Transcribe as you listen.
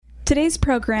Today's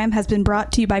program has been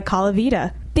brought to you by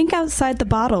Calavita. Think outside the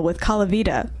bottle with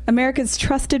Calavita, America's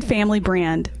trusted family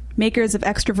brand, makers of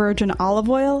extra virgin olive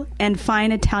oil and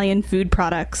fine Italian food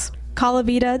products.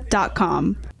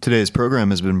 Calavita.com. Today's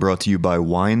program has been brought to you by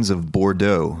Wines of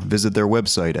Bordeaux. Visit their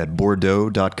website at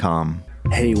bordeaux.com.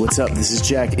 Hey, what's up? This is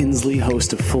Jack Inslee,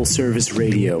 host of Full Service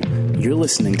Radio. You're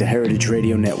listening to Heritage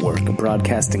Radio Network,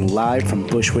 broadcasting live from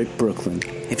Bushwick, Brooklyn.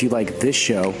 If you like this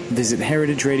show, visit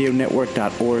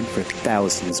heritageradionetwork.org for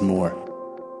thousands more.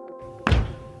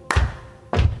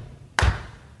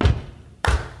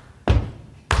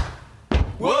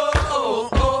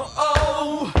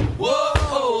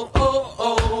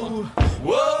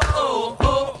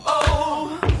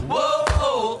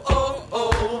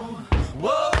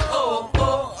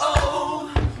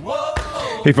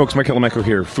 Hey folks, Mike Killimeco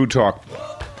here, Food Talk,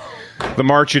 the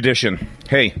March edition.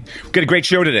 Hey, we've got a great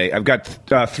show today. I've got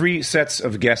 3 sets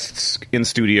of guests in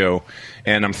studio,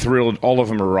 and I'm thrilled. All of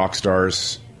them are rock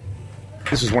stars.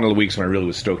 This is one of the weeks when I really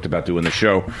was stoked about doing the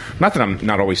show. Not that I'm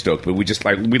not always stoked, but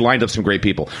we lined up some great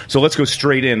people. So let's go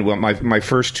straight in. Well, my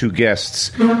first 2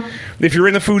 guests. If you're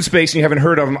in the food space and you haven't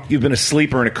heard of them, you've been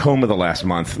asleep or in a coma the last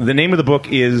month. The name of the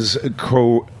book is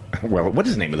what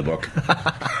is the name of the book?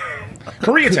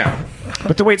 Koreatown.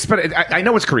 But the way it's spelled, I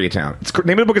know it's Koreatown. The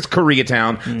name of the book is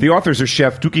Koreatown. The authors are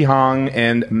Chef Dookie Hong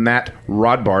and Matt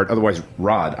Rodbard, otherwise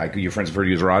Rod. Your friends refer to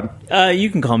you as Rod?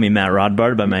 You can call me Matt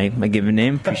Rodbard by my given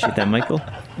name. Appreciate that, Michael.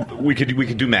 We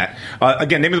could do Matt.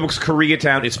 Again, name of the book is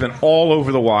Koreatown. It's been all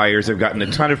over the wires. They've gotten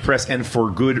a ton of press, and for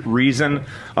good reason.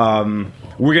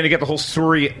 We're going to get the whole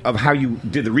story of how you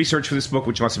did the research for this book,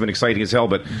 which must have been exciting as hell,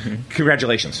 but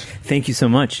congratulations. Thank you so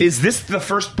much. Is this the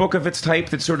first book of its type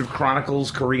that sort of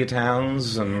chronicles Koreatowns?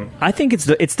 I think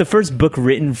it's the first book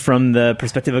written from the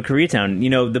perspective of Koreatown. You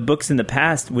know, the books in the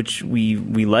past, which we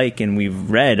like and we've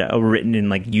read, were written in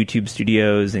like YouTube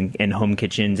studios and home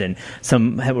kitchens, and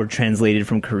some were translated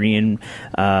from Korean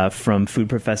from food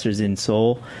professors in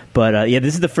Seoul. But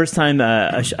this is the first time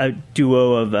a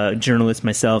duo of journalists,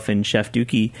 myself and Chef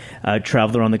Dookie,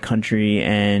 traveled around the country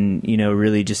and,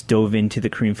 really just dove into the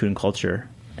Korean food and culture.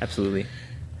 Absolutely.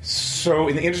 So,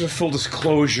 in the interest of full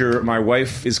disclosure, my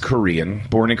wife is Korean,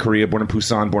 born in Korea, born in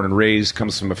Busan, born and raised,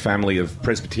 comes from a family of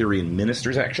Presbyterian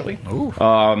ministers, actually. Ooh.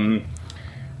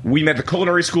 We met at the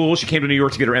culinary school. She came to New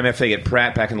York to get her MFA at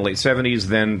Pratt back in the late 70s.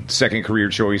 Then, second career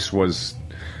choice was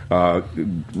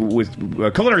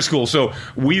with culinary school. So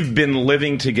we've been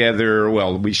living together.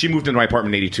 Well, she moved into my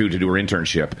apartment in 82 to do her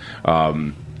internship.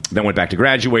 Then went back to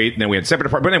graduate, and then we had separate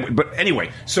apartments. But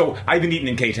anyway, so I've been eating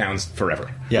in K-Towns forever.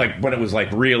 Yeah. Like when it was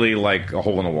like really like a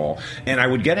hole in the wall. And I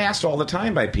would get asked all the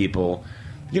time by people,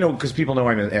 because people know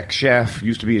I'm an ex-chef,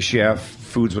 used to be a chef,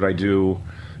 food's what I do.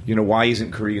 Why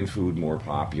isn't Korean food more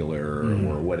popular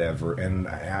or whatever? And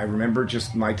I remember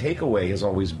just my takeaway has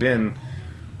always been,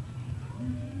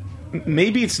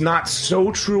 maybe it's not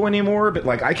so true anymore, but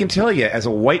like I can tell you as a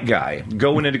white guy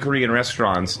going into Korean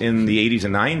restaurants in the 80s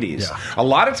and 90s, a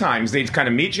lot of times they'd kind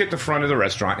of meet you at the front of the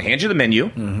restaurant, hand you the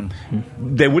menu,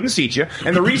 they wouldn't seat you,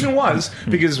 and the reason was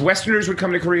because Westerners would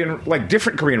come to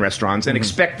different Korean restaurants and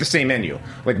expect the same menu.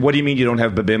 Like, what do you mean you don't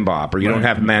have bibimbap, or you don't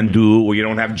have mandu, or you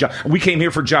don't have we came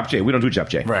here for japchae, we don't do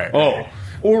japchae. Right. Oh.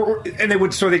 And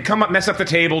they'd come up, mess up the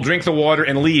table, drink the water,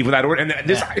 and leave without order. And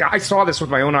this, I saw this with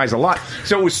my own eyes a lot.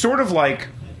 So it was sort of like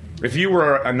if you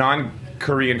were a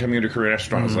non-Korean coming into a Korean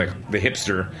restaurant, it's like the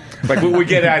hipster, like what we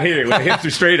get out here with the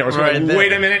hipster straight up. Right,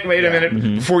 wait a minute,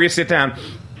 before you sit down.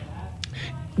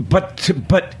 But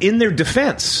in their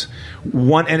defense,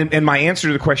 and my answer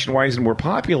to the question why isn't it more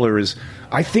popular is,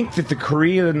 I think that the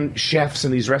Korean chefs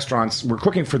in these restaurants were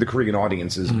cooking for the Korean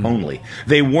audiences only.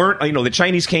 They weren't, the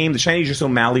Chinese came, the Chinese are so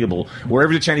malleable.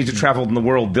 Wherever the Chinese have traveled in the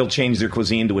world, they'll change their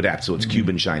cuisine to adapt. So it's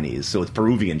Cuban Chinese, so it's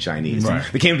Peruvian Chinese. Right.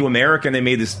 They came to America and they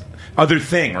made this other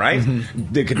thing, right?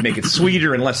 They could make it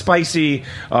sweeter and less spicy.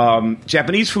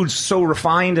 Japanese food's so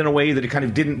refined in a way that it kind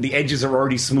of the edges are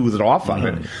already smoothed off of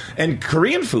it. And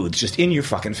Korean food's just in your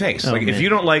fucking face. If you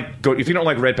don't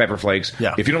like red pepper flakes,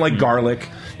 if you don't like garlic,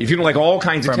 if you don't like all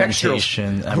kinds of textures,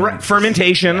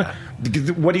 fermentation.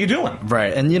 What are you doing?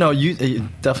 Right, and you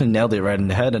definitely nailed it right in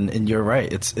the head, and you're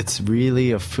right. It's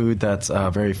really a food that's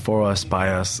very for us, by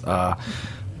us.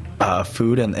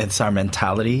 Food, and it's our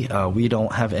mentality. We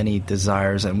don't have any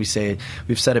desires, and we've said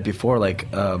it before.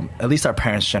 At least our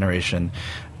parents' generation,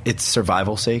 it's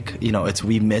survival sake. It's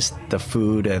we missed the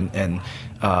food and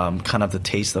kind of the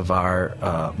taste of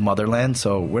our motherland.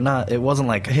 So it wasn't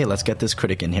like, hey, let's get this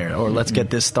critic in here, or let's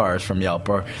get this stars from Yelp,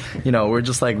 or we're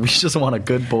just like, we just want a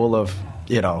good bowl of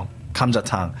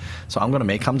kamjatang. So I'm going to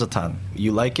make kamjatang.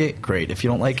 You like it? Great. If you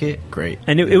don't like it, great.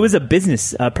 And it was a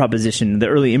business proposition. The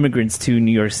early immigrants to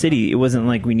New York City, it wasn't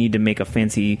like we need to make a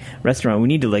fancy restaurant. We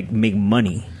need to like make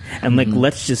money. And like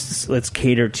let's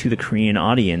cater to the Korean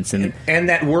audience and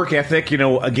that work ethic.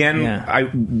 Again, Yeah.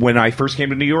 when I first came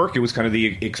to New York, it was kind of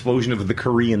the explosion of the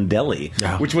Korean deli,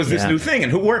 which was this Yeah. new thing.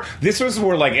 And this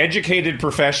were like educated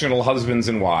professional husbands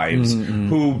and wives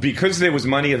who, because there was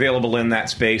money available in that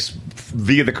space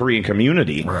via the Korean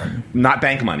community, not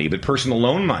bank money but personal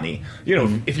loan money.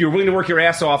 If you're willing to work your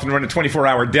ass off and run a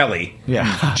 24-hour deli,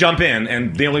 jump in.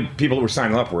 And the only people that were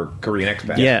signing up were Korean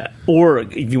expats. yeah. Or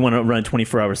if you want to run a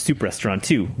 24-hour soup restaurant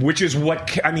too. Which is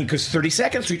because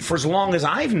 32nd Street, for as long as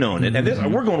I've known it,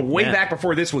 and we're going way back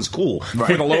before this was cool,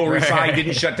 before the Lower East Side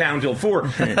didn't shut down until 4.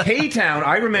 Haytown,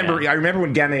 I remember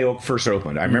when Gameok first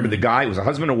opened. I remember the guy, it was a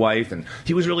husband and wife, and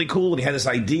he was really cool, and he had this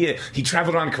idea. He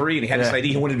traveled around Korea, and he had this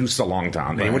idea he wanted to do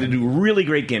salongtang, and he wanted to do really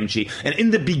great kimchi. And in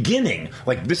the beginning,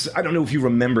 like this, I don't know if you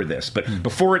remember this, but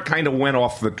before it kind of went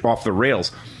off the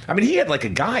rails, I mean, he had like a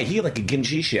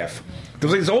kimchi chef. There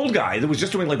was like this old guy that was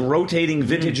just doing like rotating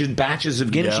vintage batches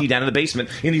of kimchi down in the basement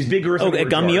in these big earthenware at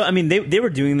Gameok, jars. I mean, they were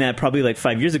doing that probably like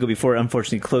 5 years ago before it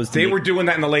unfortunately closed. They were doing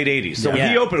that in the late 80s. So when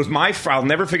he opened, it was I'll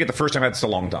never forget the first time I had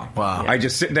salongtang. Wow. I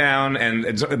just sit down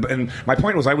and my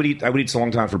point was I would eat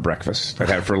salongtang for breakfast. I'd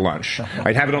have it for lunch.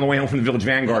 I'd have it on the way home from the Village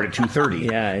Vanguard at 2:30.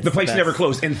 Yeah, it's the place the best. never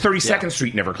closed. And 32nd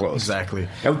Street never closed. Exactly.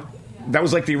 That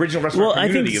was like the original restaurant Well, I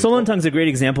think community. Solongtang's a great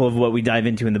example of what we dive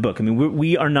into in the book. I mean,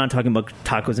 we are not talking about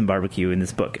tacos and barbecue in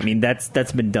this book. I mean, that's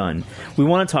been done. We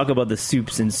want to talk about the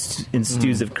soups and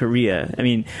stews of Korea. I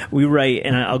mean, we write,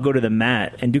 and I'll go to the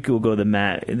mat, and Dookie will go to the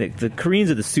mat. The Koreans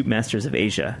are the soup masters of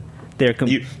Asia. They're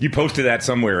you posted that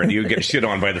somewhere and you get shit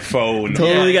on by the pho and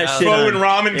Totally got shit pho on. and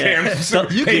ramen camps.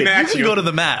 You can go to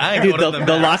the mat. I ain't Dude, go to the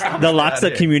mat. the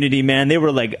Laksa community, man, they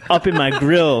were like up in my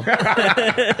grill.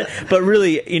 But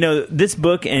really, this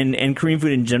book and Korean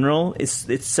food in general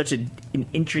it's such an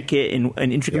intricate and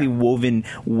an intricately woven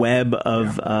web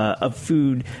of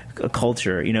food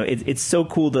culture. It's so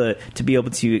cool to be able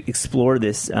to explore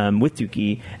this with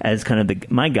Dookie as kind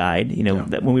of my guide.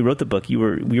 That when we wrote the book, we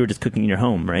were just cooking in your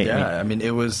home, right? Yeah, I mean,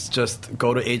 it was just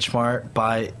go to H Mart,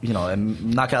 buy,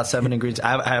 and knock out 7 ingredients.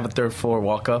 I have a 3rd floor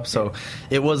walk up, so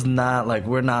it was not like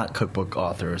we're not cookbook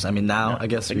authors. I mean, now I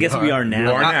guess we are now.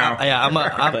 You are now.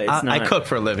 I cook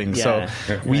for a living, so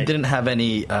we didn't have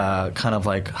any kind of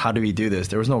like how do we do this.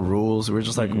 There was no rules. We were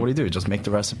just like, what do you do? Just make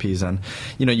the recipes, and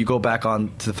you go back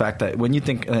on to the fact that when you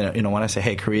think, when I say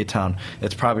hey Koreatown,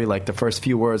 it's probably like the first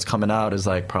few words coming out is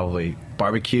like probably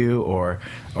barbecue or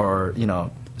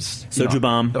soju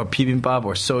bomb or bibimbap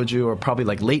or soju, or probably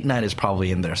like late night is probably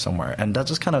in there somewhere. And that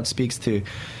just kind of speaks to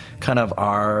kind of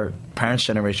our parents'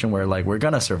 generation where like we're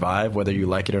gonna survive whether you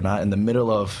like it or not. In the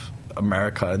middle of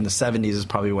America in the 70s is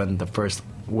probably when the first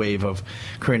wave of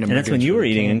Korean immigrants. And that's when you were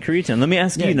eating in Koreatown. Let me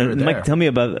ask you, Mike, tell me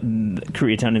about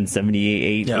Koreatown in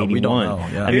 78, 81. We don't know.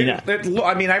 Yeah.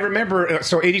 I mean, I remember.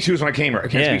 So 82 is when I came here. I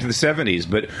can't speak to the 70s,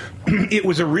 but it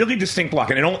was a really distinct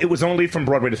block, and it was only from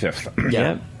Broadway to 5th.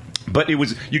 Yeah. But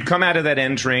you'd come out of that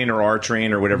N train or R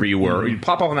train or whatever you were, you'd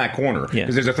pop up on that corner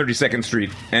because there's a 32nd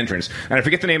Street entrance. And I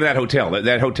forget the name of that hotel.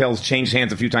 That hotel's changed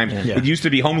hands a few times. Yeah. It used to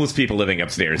be homeless people living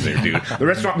upstairs there, dude. The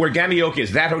restaurant where Gameok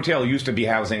is, that hotel used to be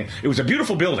housing. It was a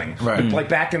beautiful building. Right. Like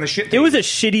back in the shit days. It was a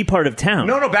shitty part of town.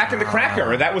 No, back in the crack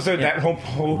era. That was that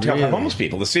hotel had homeless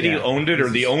people. The city owned it, or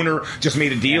the owner just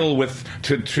made a deal with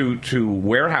to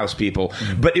warehouse people.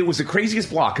 But it was the craziest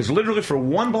block because literally for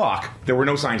one block there were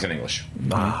no signs in English.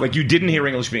 Like you didn't hear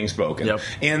English being spoken. Yep.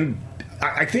 And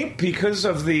I think because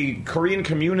of the Korean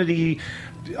community,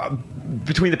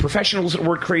 between the professionals that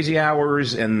work crazy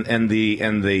hours and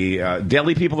the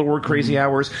deli people that work crazy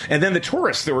hours, and then the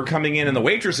tourists that were coming in and the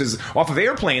waitresses off of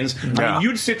airplanes, I mean,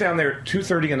 you'd sit down there at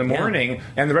 2:30 in the morning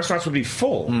and the restaurants would be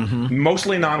full,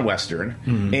 mostly non-Western,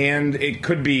 and it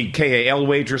could be KAL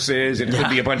waitresses, it could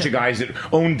be a bunch of guys that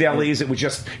own delis. It was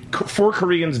just for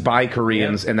Koreans by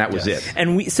Koreans, and that was it.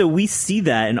 And we see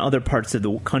that in other parts of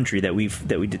the country that we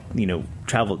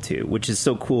traveled to, which is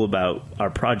so cool about our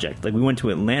project. Like we went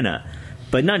to Atlanta,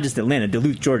 but not just Atlanta,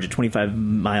 Duluth, Georgia, 25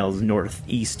 miles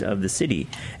northeast of the city.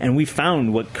 And we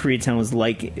found what Koreatown was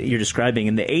like you're describing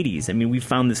in the 80s. I mean, we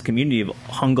found this community of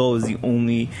Hangul is the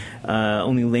only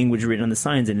language written on the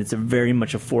signs, and it's a very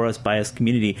much a for us, by us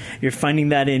community. You're finding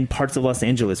that in parts of Los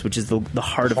Angeles, which is the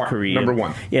heart of Korea. Number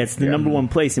one. Yeah, it's the number one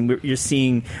place. And you're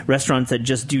seeing restaurants that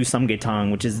just do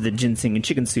samgaetang, which is the ginseng and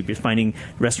chicken soup. You're finding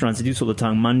restaurants that do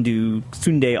solotang, mandu,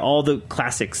 sundae, all the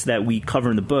classics that we cover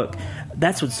in the book.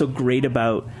 That's what's so great about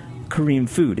Korean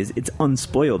food is it's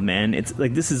unspoiled, man. It's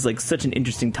like this is like such an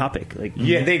interesting topic. Like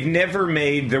Yeah, they've never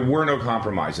there were no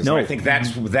compromises. No. And I think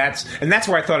that's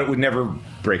why I thought it would never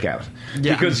break out.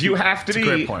 Yeah. Because you have to It's a be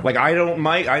great point. like I don't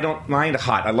mind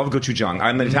hot. I love gochujang.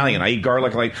 I'm an Italian. I eat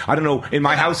garlic like I don't know in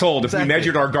my household if we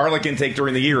measured our garlic intake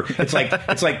during the year, it's like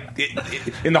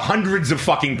in the hundreds of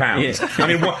fucking pounds. Yeah. I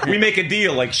mean, we make a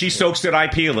deal like she soaks it, I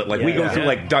peel it. Like we go through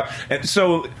and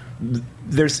so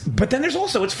but then there's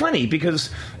also it's funny because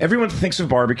everyone thinks of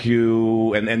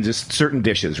barbecue and just certain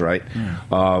dishes, right?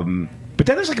 But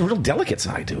then there's like a real delicate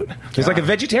side to it. There's like a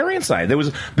vegetarian side. There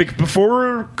was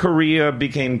before Korea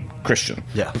became Christian,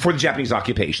 before the Japanese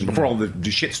occupation, before all the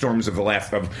shitstorms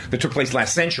that took place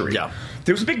last century.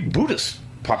 There was a big Buddhist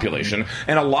population,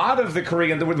 and a lot of the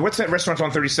Korean. What's that restaurant on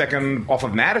 32nd off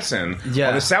of Madison on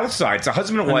the south side? It's a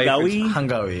husband and wife.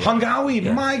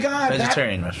 Hangawi. My God,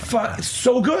 vegetarian restaurant. It's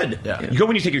so good. You go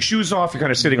when you take your shoes off. You're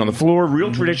kind of sitting on the floor,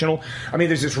 real traditional. I mean,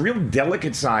 there's this real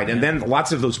delicate side, and then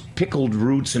lots of those pickled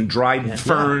roots and dried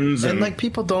ferns, and like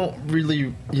people don't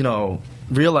really,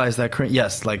 realize that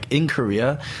like in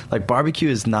Korea, like barbecue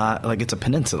is not like it's a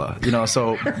peninsula,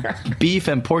 so beef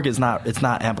and pork is not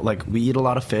ample. Like we eat a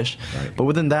lot of fish, but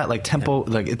within that, like temple,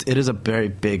 like it is a very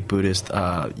big Buddhist.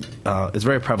 It's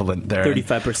very prevalent there.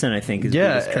 35%, I think, is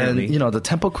Buddhist currently. And the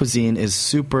temple cuisine is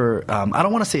super. I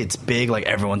don't want to say it's big, like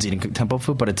everyone's eating temple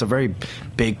food, but it's a very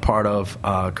big part of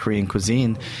Korean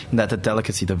cuisine. In that the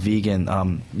delicacy, the vegan,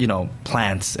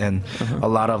 plants, and a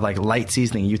lot of like light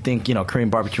seasoning. You think Korean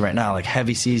barbecue right now, like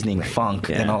heavy seasoning, funk,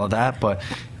 and all of that, but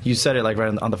you said it like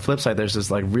right on the flip side. There's this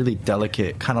like really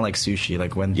delicate, kind of like sushi,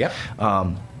 like when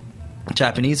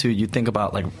Japanese food, you think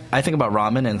about like I think about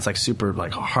ramen and it's like super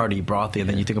like hearty, brothy, and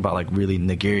then you think about like really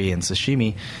nigiri and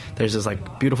sashimi. There's this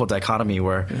like beautiful dichotomy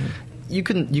where you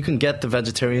can get the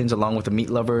vegetarians along with the meat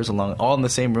lovers all in the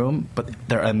same room, but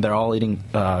they're all eating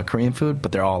Korean food,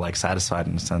 but they're all like satisfied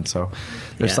in a sense. So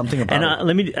there's something about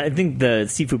it. I think the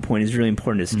seafood point is really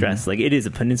important to stress. Like it is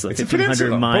a peninsula, it's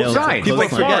 1,500 miles. Both sides. It's like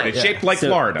Florida. It's shaped like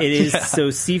Florida. It is. So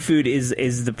seafood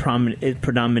is the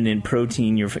predominant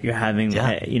protein. You're having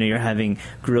you're having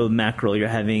grilled mackerel. You're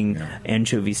having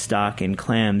anchovy stock and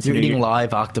clams. You're eating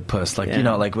live octopus. Like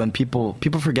like when people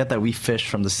forget that we fish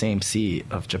from the same sea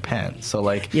of Japan. So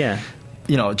like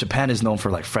Japan is known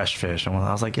for like fresh fish, and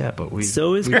I was like,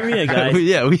 so is Korea, guys.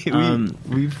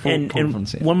 And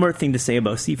one more thing to say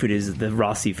about seafood is the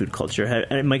raw seafood culture.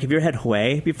 Mike, have you ever had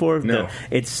hue before? No.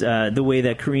 It's the way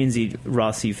that Koreans eat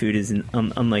raw seafood is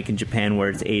unlike in Japan,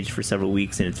 where it's aged for several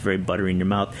weeks and it's very buttery in your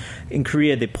mouth. In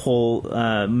Korea, they pull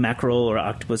mackerel or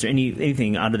octopus or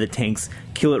anything out of the tanks,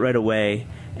 kill it right away,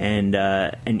 and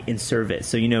serve it.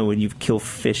 So when you kill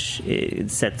fish,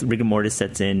 rigor mortis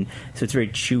sets in, so it's very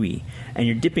chewy. And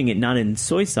you're dipping it not in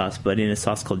soy sauce, but in a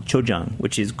sauce called chojang,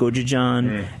 which is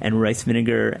gochujang and rice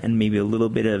vinegar and maybe a little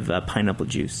bit of pineapple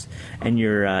juice. And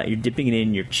you're dipping it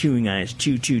in, you're chewing on it,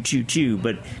 chew.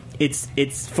 But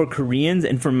it's for Koreans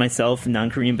and for myself,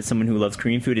 non-Korean, but someone who loves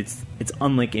Korean food. It's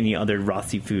unlike any other raw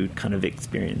seafood kind of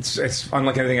experience. It's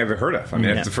unlike anything I've ever heard of. I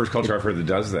mean, it's the first culture I've heard that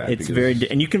does that. It's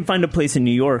and you can find a place in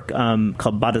New York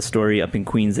called Bada Story up in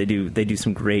Queens. They do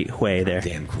some great hue there.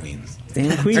 Damn Queens.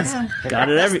 Got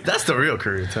it. That's the real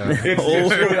Koreatown.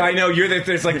 It's I know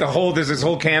there's like there's this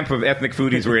whole camp of ethnic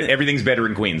foodies where everything's better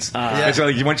in Queens. It's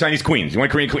like you want Chinese Queens, you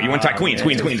want Korean Queens, you want Thai Queens.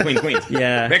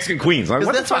 Yeah, Mexican Queens. Like,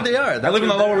 that's what they are. I live in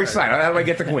the Lower East Side. How do I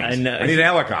get to Queens? I know. I need a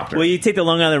helicopter. Well, you take the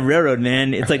Long Island Railroad,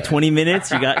 man. It's like 20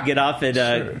 minutes. You get off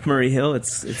at Murray Hill.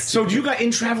 It's so. Do you got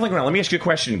in traveling around? Let me ask you a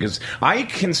question because I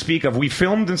can speak of. We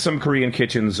filmed in some Korean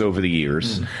kitchens over the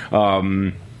years.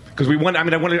 Because we went.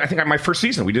 I think my first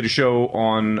season we did a show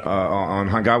on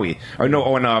Hangawi.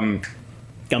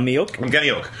 Gummiok?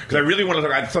 Gummiok. Because I really want to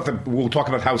talk. I thought that we'll talk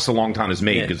about how Salongtan is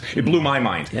made because it blew my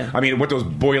mind. Yeah. I mean, what those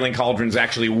boiling cauldrons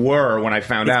actually were when I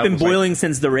found out. It's been boiling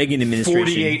since the Reagan administration.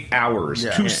 48 hours,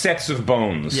 two sets of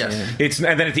bones. Yes.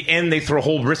 And then at the end they throw a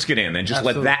whole brisket in and just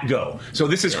let that go. So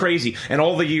this is crazy. And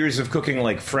all the years of cooking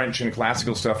like French and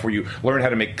classical stuff where you learn how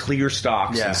to make clear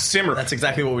stocks and simmer. That's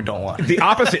exactly what we don't want. The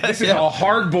opposite. This is a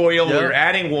hard boil where you're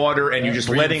adding water and you're just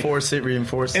reinforce it.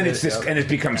 And it's and it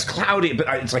becomes cloudy, but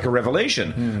it's like a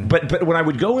revelation. But when I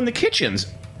would go in the kitchens,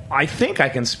 I think I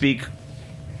can speak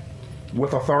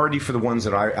with authority for the ones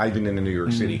that I've been in New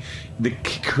York City. The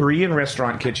Korean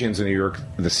restaurant kitchens in New York,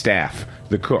 the staff,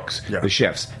 the cooks, the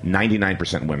chefs,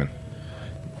 99% women.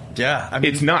 Yeah, I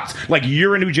mean, it's nuts. Like,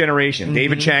 you're a new generation.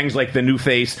 David Chang's like the new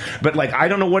face, but like, I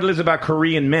don't know what it is about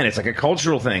Korean men. It's like a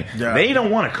cultural thing. Yeah. They don't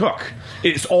want to cook.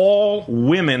 It's all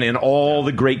women in all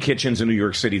the great kitchens in New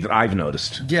York City that I've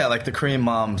noticed. Yeah, like the Korean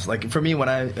moms. Like for me,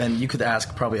 and you could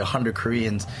ask probably 100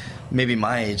 Koreans, maybe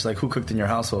my age, like who cooked in your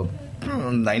household?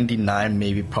 99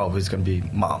 maybe probably is going to be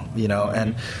mom,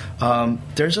 and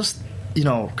they're just,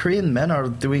 Korean men are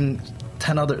doing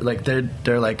 10 other, like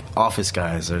they're like office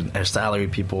guys or salary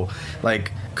people.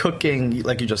 Like cooking,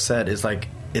 like you just said, is like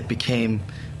it became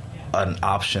an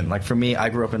option. Like for me, I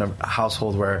grew up in a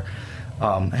household where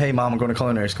hey mom, I'm going to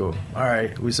culinary school. All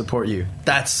right, we support you.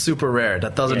 That's super rare.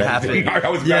 That doesn't happen. I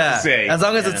was about to say, as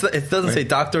long as it doesn't say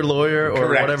doctor, lawyer, or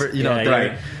Correct. whatever,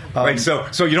 right. Right, so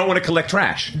you don't want to collect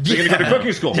trash. So you're going to go to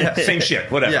cooking school. Yeah. Same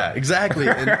shit, whatever. Yeah, exactly.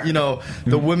 And,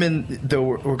 the women that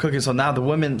were cooking. So now the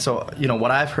women,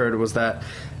 what I've heard was that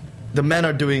the men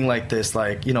are doing like this,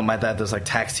 like, my dad does like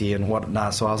taxi and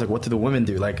whatnot. So I was like, what do the women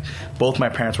do? Like, both my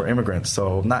parents were immigrants.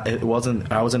 So I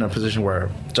wasn't in a position where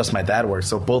just my dad worked.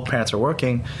 So both parents are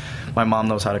working. My mom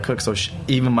knows how to cook. So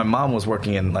even my mom was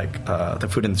working in like the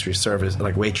food industry service,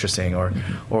 like waitressing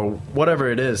or whatever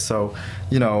it is. So,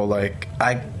 like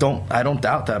I don't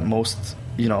doubt that most,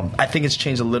 I think it's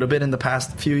changed a little bit in the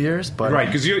past few years, but right,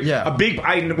 because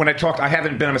when I talked, I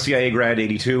haven't been. I'm a CIA grad,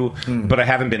 82, but I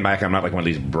haven't been back. I'm not like one of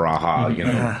these braha,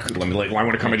 I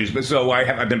want to come and do. So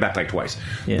I've been back like twice,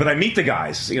 but I meet the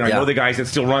guys. I know the guys that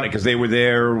still run it because they were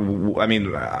there. I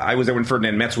mean, I was there when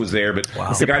Ferdinand Metz was there, but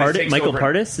the guy that Michael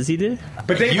Pardis, is he there?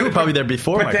 But you were probably there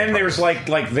before. But then there's like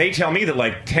they tell me that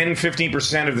like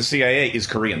 10-15% of the CIA is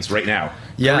Koreans right now.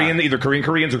 Yeah. Either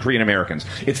Koreans or Korean Americans.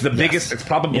 It's the biggest. It's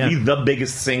probably the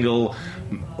biggest single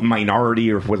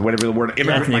minority or whatever the word,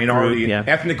 immigrant minority,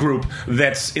 ethnic group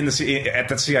that's at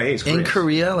the CIA's. In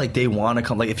Korea, like they want to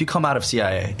come. Like if you come out of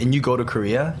CIA and you go to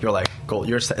Korea, you're like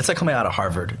it's like coming out of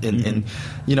Harvard. And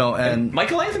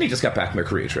Michael Anthony just got back from their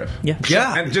Korea trip.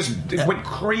 Yeah, and just it went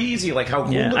crazy. Like how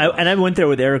cool. Yeah, I went there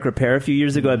with Eric Ripert a few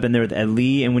years ago. I've been there with Ed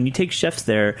Lee, and when you take chefs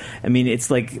there, I mean, it's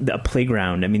like a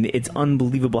playground. I mean, it's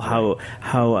unbelievable how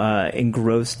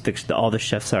engrossed all the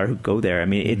chefs are who go there. I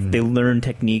mean, they learn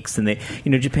techniques, and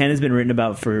Japan has been written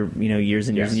about for years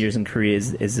and years and years in Korea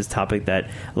is this topic that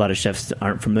a lot of chefs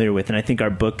aren't familiar with. And I think our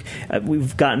book,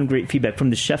 we've gotten great feedback from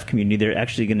the chef community. They're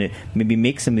actually going to maybe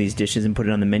make some of these dishes and put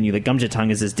it on the menu. Like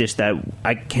gamjatang is this dish that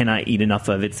I cannot eat enough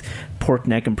of. It's pork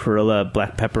neck and perilla,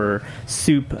 black pepper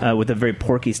soup with a very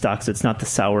porky stock, so it's not the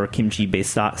sour kimchi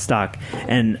based stock.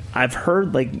 And I've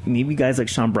heard like maybe guys like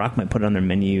Sean Brock might put it on their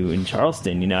menu in Charleston.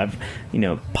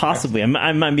 Possibly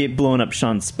I might be blowing up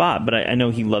Sean's spot, but I know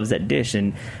he loves that dish,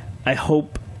 and I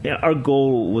hope our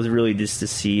goal was really just to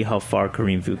see how far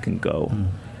Korean food can go,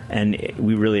 and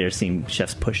we really are seeing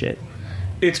chefs push it.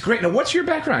 It's great. Now, what's your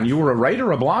background? You were a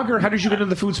writer, a blogger? How did you get into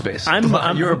the food space?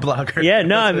 You're a blogger. Yeah,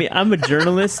 no, I mean, I'm a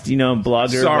journalist,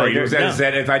 blogger. Sorry, blogger. is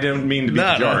that if I didn't mean to be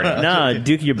jarring. No,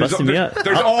 Duke, you're busting me up.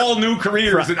 There's all new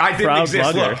careers that I didn't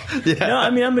exist. Blogger. Look. Yeah. No,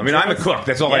 I'm a cook.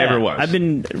 That's all I ever was. I've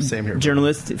been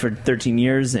journalist for 13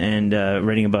 years and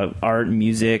writing about art,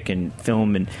 music, and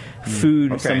film and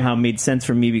food. Somehow made sense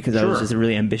for me because I was just a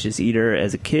really ambitious eater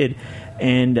as a kid.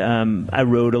 And I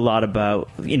wrote a lot about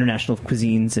international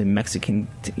cuisines and Mexican,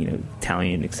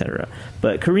 Italian, etc.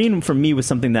 But Korean for me was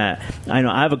something that I know.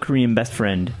 I have a Korean best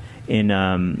friend in.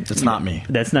 That's not me.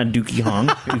 That's not Dookie Hong.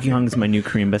 Dookie Hong is my new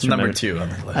Korean best friend. Number 2 on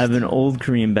the list. I have an old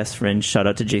Korean best friend. Shout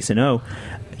out to Jason O.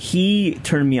 He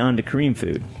turned me on to Korean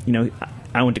food.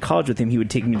 I went to college with him. He would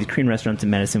take me to Korean restaurants in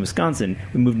Madison, Wisconsin.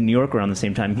 We moved to New York around the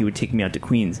same time. He would take me out to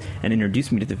Queens and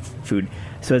introduce me to the food.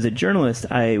 So as a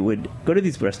journalist, I would go to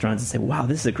these restaurants and say, wow,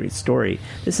 this is a great story.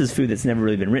 This is food that's never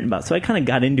really been written about. So I kind of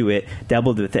got into it,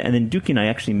 dabbled with it. And then Dookie and I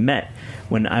actually met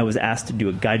when I was asked to do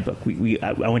a guidebook.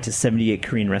 I went to 78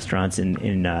 Korean restaurants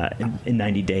in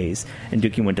 90 days. And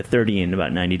Dookie went to 30 in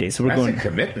about 90 days. So That's a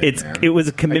commitment, man. It was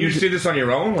a commitment. And you did this on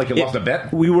your own? Like you lost a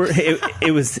bet?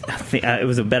 It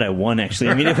was a bet I won, actually.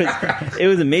 I mean, it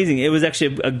was amazing. It was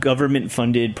actually a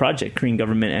government-funded project. Korean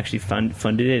government actually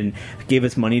funded it and gave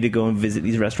us money to go and visit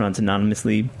these restaurants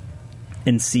anonymously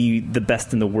and see the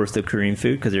best and the worst of Korean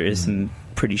food, because there is some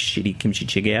pretty shitty kimchi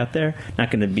jjigae out there. Not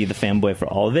going to be the fanboy for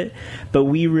all of it, but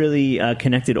we really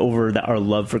connected over our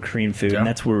love for Korean food, and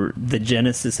that's where the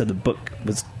genesis of the book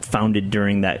was founded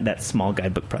during that small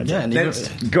guidebook project. Yeah,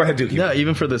 and Go ahead, Dookie. Yeah,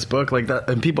 even for this book, like that,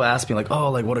 and people ask me like,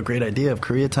 "Oh, like what a great idea of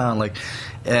Koreatown!" Like,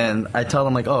 and I tell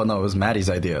them like, "Oh no, it was Maddie's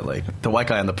idea. Like the white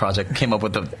guy on the project came up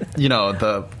with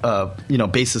the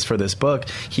basis for this book.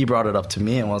 He brought it up to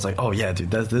me and was like, "Oh yeah,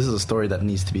 dude, this is a story that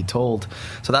needs to be told."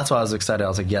 So that's why I was excited. I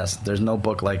was like, "Yes, there's no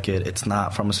book like it. It's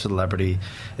not from a celebrity.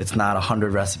 It's not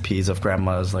 100 recipes of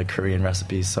grandma's like Korean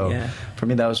recipes." So for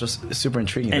me, that was just super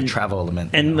intriguing. The travel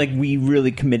element, and like we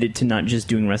really committed to not just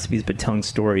doing recipes but telling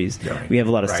stories. Right. We have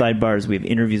a lot of sidebars. We have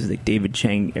interviews with like David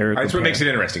Chang, Eric. That's what makes it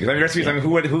interesting. Because recipes. I mean,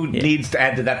 who needs to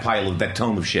add to that pile of that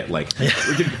tome of shit? Like,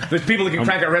 there's people that can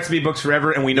crank out recipe books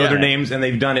forever, and we know their names, and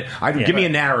they've done it. Give me a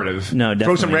narrative. No, definitely.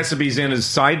 Throw some recipes in as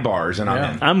sidebars, and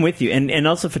I'm in. I'm with you. And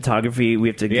also photography. We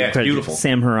have to give credit to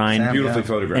Sam Harine, beautifully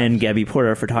photographed, and Gabby Porter,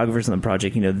 our photographers on the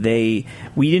project. You know,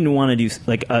 we didn't want to do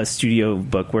like a studio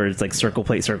book where it's like circle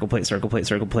plate,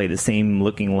 the same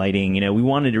looking lighting. You know, we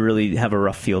wanted to really have a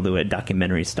rough feel to it,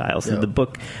 documentary style. So the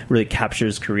book really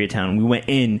captures Koreatown. We went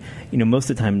in, most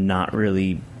of the time not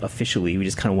really officially. We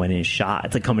just kind of went in and shot.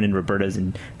 It's like coming in Roberta's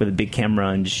and with a big camera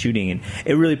and just shooting. And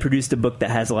it really produced a book that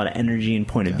has a lot of energy and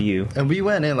point of view. And we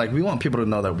went in, like, we want people to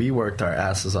know that we worked our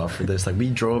asses off for this. Like, we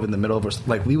drove in the middle of,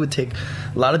 like, we would take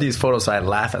a lot of these photos. So I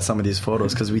laugh at some of these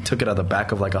photos because we took it at the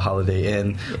back of, like, a Holiday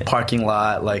Inn parking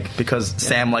lot, like, because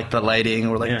Sam liked the lighting.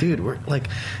 We're like, dude, we're like,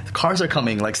 the cars are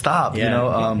coming, like, stop,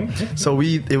 So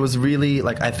it was really,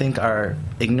 like, I think our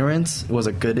ignorance was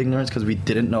a good ignorance because we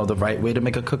didn't know the right way to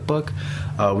make a cookbook.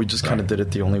 We just kind of did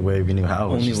it the only way we knew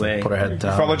how. Only just, way. Like, put our head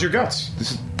down. Followed your guts.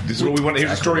 This is what we want.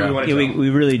 Here's a story we want to tell. We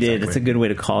really did. Exactly. It's a good way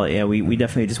to call it. Yeah, we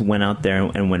definitely just went out there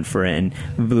and went for it, and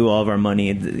we blew all of our money.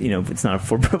 It's not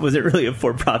was it really a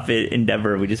for-profit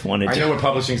endeavor? We just wanted. I know what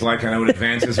publishing's like. I know what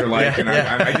advances are like.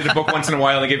 I did a book once in a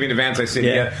while. and They give me an advance. I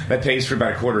said, that pays for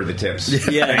about a quarter of the tips.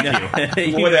 Thank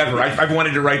you. Whatever. I've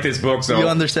wanted to write this book, so you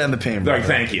understand the pain. Like,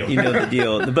 thank you. You know the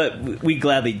deal. But we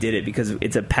gladly did it because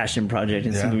it's a passion project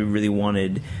and something we really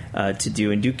wanted to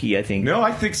do. And Dookie, I think. No,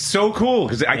 I think it's so cool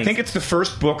because I think it's the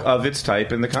first book of its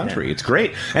type in the country. Yeah. It's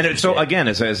great. And so, again,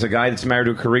 as a guy that's married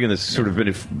to a Korean, that's sort of been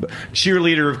a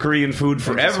cheerleader of Korean food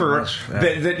forever,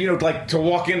 that like to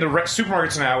walk into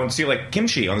supermarkets now and see like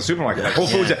kimchi on the supermarket, like Whole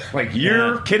Foods, like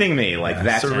you're kidding me, like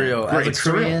that's surreal.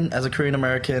 Great. As a Korean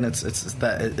American, it's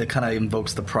that it kind of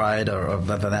invokes the pride or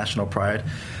the national pride.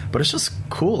 But it's just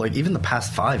cool. Like even the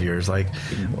past 5 years, like,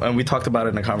 and we talked about it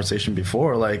in a conversation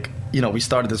before. Like, we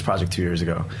started this project 2 years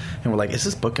ago, and we're like, is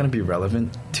this book going to be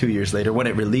relevant 2 years later when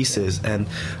it releases? And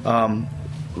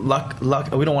luck.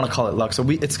 We don't want to call it luck. So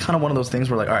it's kind of one of those things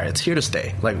where like, all right, it's here to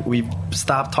stay. Like we've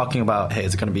stopped talking about, hey,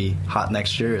 is it going to be hot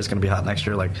next year? It's going to be hot next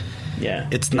year. Like. Yeah,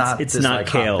 it's not. It's not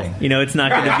kale. It's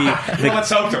not going to be. Well, let's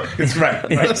hope so. It's right.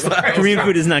 Korean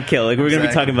food is not kale. Like we're going to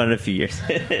be talking about it in a few years.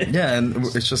 Yeah, and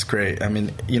it's just great. I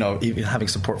mean, even having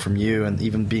support from you, and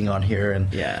even being on here,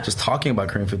 and just talking about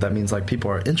Korean food. That means like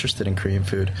people are interested in Korean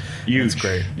food. Huge, it's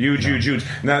great. Huge.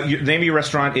 Now, the name of your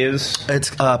restaurant is? It's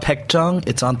Paekjeong.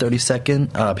 It's on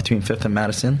 32nd between 5th and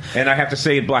Madison. And I have to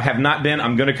say, I have not been.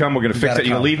 I'm going to come. We're going to fix it.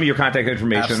 You leave me your contact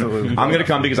information. Absolutely. I'm going to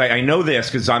come because I know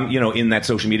this because I'm in that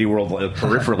social media world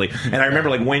peripherally. And I remember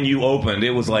like when you opened, it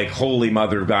was like holy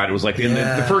mother of God. It was like in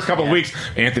the first couple of weeks,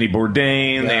 Anthony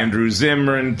Bourdain, Andrew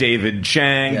Zimmern, David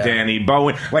Chang, Danny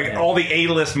Bowen, like all the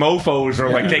A-list mofos are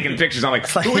like taking pictures. I'm like,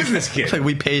 who is this kid? It's like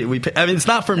we pay. I mean, it's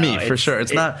not for me for sure.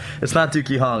 It's not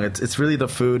Dookie Hong. It's really the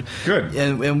food. Good.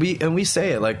 And we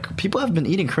say it like people have been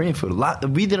eating Korean food a lot.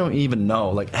 We didn't even know.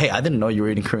 Like, hey, I didn't know you were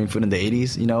eating Korean food in the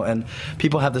 80s. And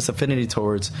people have this affinity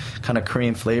towards kind of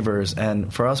Korean flavors.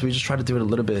 And for us, we just try to do it a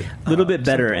little bit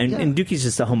better. And Dookie's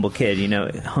just a humble kid,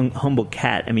 humble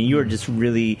cat. I mean, you are just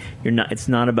really, you're not. It's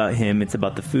not about him. It's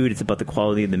about the food. It's about the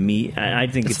quality of the meat. I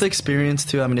think it's the experience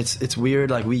too. I mean, it's weird.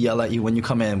 Like we yell at you when you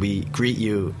come in. We greet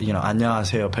you.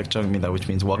 안녕하세요, Paekjeong입니다, which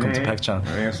means welcome to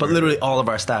Paekjeong. But literally, all of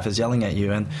our staff is yelling at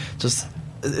you, and just.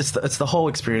 It's the whole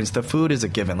experience. The food is a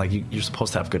given. Like you're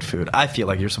supposed to have good food. I feel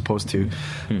like you're supposed to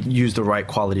use the right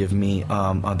quality of meat,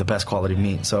 the best quality of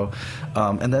meat. So,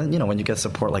 and then when you get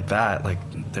support like that, like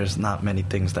there's not many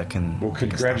things that can. Well,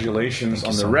 congratulations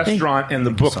on the restaurant and the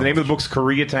book. The name of the book's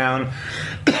Koreatown.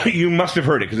 You must have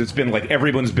heard it because it's been like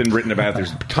everyone's been written about it.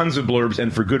 There's tons of blurbs,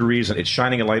 and for good reason. It's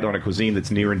shining a light on a cuisine that's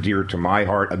near and dear to my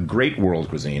heart. A great world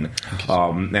cuisine,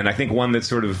 and I think one that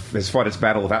sort of has fought its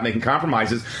battle without making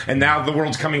compromises. And now the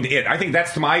world coming to it. I think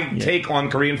that's my take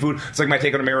on Korean food. It's like my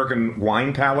take on American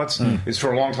wine palates. Is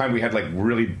for a long time we had like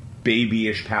really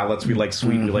babyish palates. We like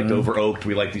sweet. We liked over oaked.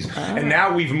 We like these. And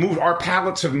now we've moved. Our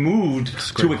palates have moved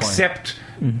to accept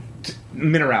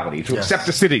minerality, to accept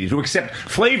acidity, to accept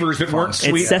flavors that weren't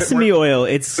sweet. It's sesame oil.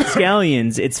 It's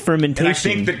scallions. It's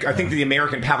fermentation. And I think the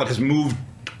American palate has moved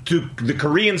to the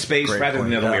Korean space rather than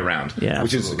the other way around,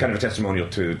 which is kind of a testimonial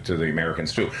to the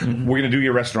Americans too. Mm-hmm. We're going to do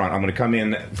your restaurant. I'm going to come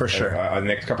in for sure the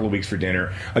next couple of weeks for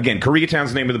dinner. Again,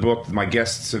 Koreatown's the name of the book. My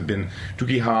guests have been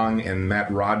Tuki Hong and Matt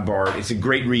Rodbard. It's a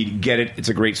great read. Get it. It's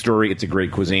a great story. It's a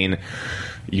great cuisine.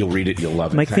 You'll read it. You'll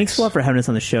love it. Mike, thanks a lot for having us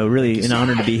on the show. Really an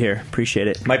honor to be here. Appreciate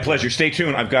it. My pleasure. Stay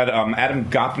tuned. I've got Adam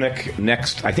Gopnik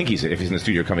next. I think if he's in the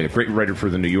studio, coming. A great writer for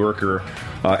The New Yorker.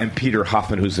 And Peter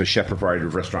Hoffman, who's the chef proprietor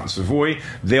of Restaurant Savoy.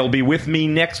 They'll be with me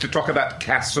next to talk about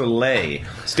cassoulet.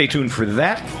 Stay tuned for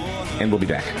that, and we'll be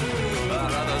back.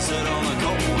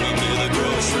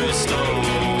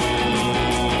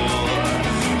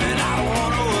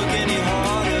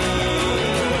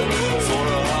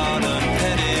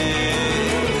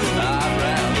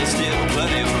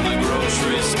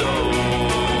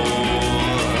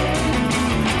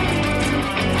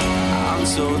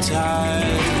 So tired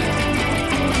of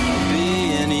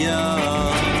being young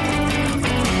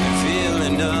and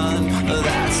feeling done.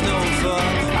 That's no fun.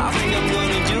 I think I'm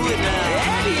gonna do it now.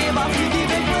 Every year my feet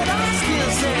back, but I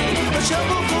still say a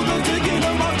shovel full of digging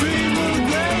up my dream of the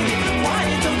grave.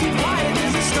 Quiet, don't keep quiet.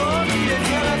 There's a story to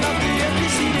tell about the empty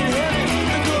seat in heaven,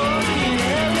 the glory in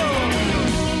hell.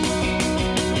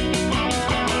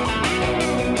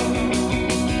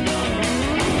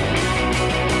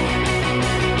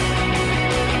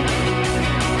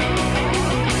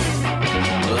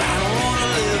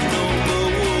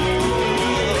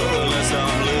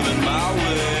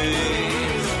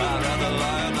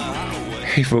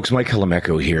 Hey folks, Mike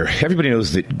Halameco here. Everybody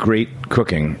knows that great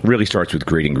cooking really starts with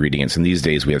great ingredients, and these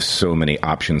days we have so many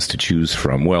options to choose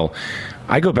from. Well,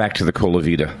 I go back to the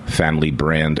Colavita family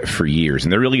brand for years,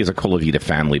 and there really is a Colavita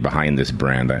family behind this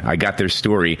brand. I got their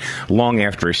story long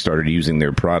after I started using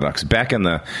their products. Back in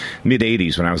the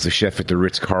mid-'80s, when I was the chef at the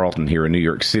Ritz-Carlton here in New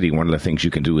York City, one of the things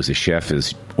you can do as a chef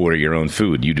is order your own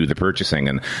food. You do the purchasing,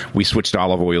 and we switched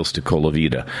olive oils to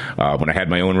Colavita. When I had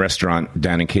my own restaurant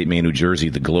down in Cape May, New Jersey,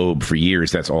 The Globe, for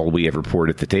years, that's all we ever poured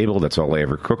at the table. That's all I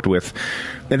ever cooked with.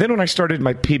 And then when I started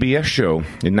my PBS show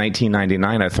in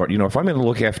 1999, I thought, if I'm going to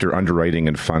look after underwriting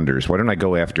and funders, why don't I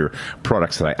go after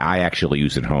products that I actually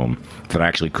use at home, that I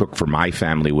actually cook for my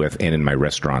family with and in my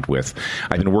restaurant with.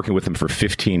 I've been working with them for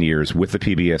 15 years with the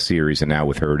PBS series and now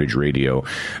with Heritage Radio.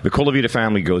 The Colavita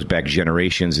family goes back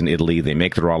generations in Italy. They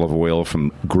make their olive oil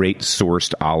from great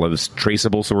sourced olives,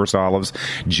 traceable source olives,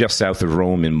 just south of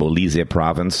Rome in Molise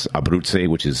province, Abruzzo,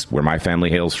 which is where my family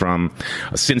hails from.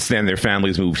 Since then, their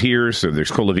families moved here, so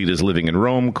there's Colavitas living in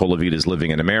Rome, Colavitas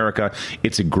living in America.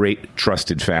 It's a great,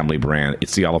 trusted family brand.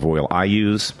 It's the olive oil I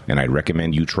use, and I'd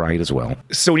recommend you try it as well.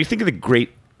 So when you think of the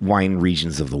great wine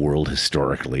regions of the world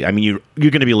historically, I mean,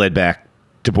 you're going to be led back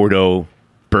to Bordeaux,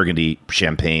 Burgundy,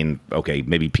 Champagne, okay,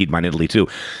 maybe Piedmont, Italy too.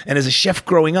 And as a chef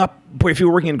growing up, boy, if you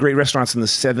were working in great restaurants in the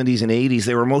 70s and 80s,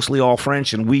 they were mostly all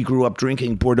French, and we grew up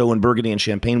drinking Bordeaux and Burgundy and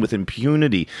Champagne with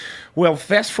impunity. Well,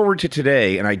 fast forward to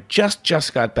today, and I just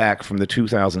got back from the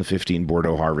 2015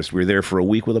 Bordeaux harvest. We were there for a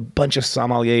week with a bunch of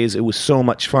sommeliers. It was so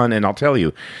much fun, and I'll tell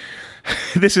you,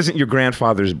 this isn't your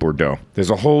grandfather's Bordeaux.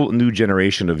 There's a whole new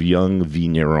generation of young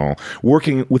vignerons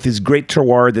working with this great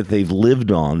terroir that they've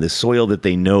lived on, this soil that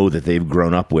they know, that they've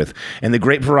grown up with, and the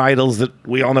great varietals that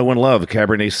we all know and love: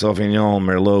 Cabernet Sauvignon,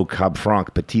 Merlot, Cab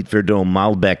Franc, Petit Verdot,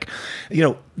 Malbec.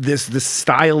 This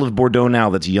style of Bordeaux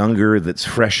now that's younger, that's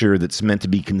fresher, that's meant to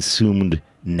be consumed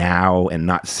now and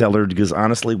not cellared, because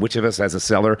honestly, which of us has a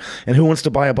cellar, and who wants to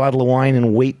buy a bottle of wine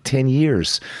and wait 10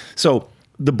 years? So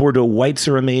the Bordeaux whites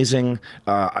are amazing.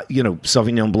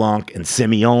 Sauvignon Blanc and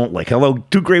Semillon,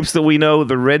 two grapes that we know.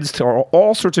 The reds are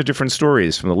all sorts of different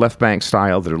stories, from the left bank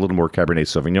style that are a little more Cabernet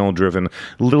Sauvignon driven,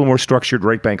 a little more structured,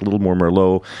 right bank, a little more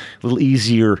Merlot, a little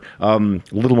easier, a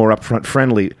little more upfront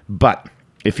friendly. But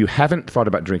if you haven't thought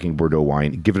about drinking Bordeaux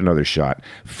wine, give it another shot.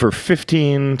 For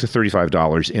 $15 to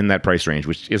 $35 in that price range,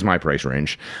 which is my price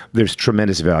range, there's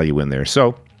tremendous value in there.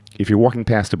 So if you're walking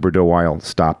past a Bordeaux aisle,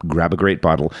 stop, grab a great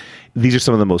bottle. These are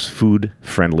some of the most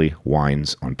food-friendly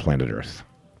wines on planet Earth.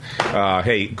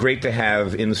 Hey, great to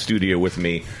have in the studio with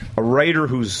me a writer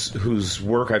whose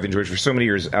work I've enjoyed for so many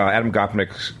years. Adam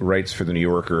Gopnik writes for The New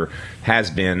Yorker,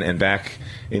 has been, and back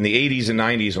in the 80s and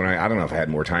 90s when I don't know if I had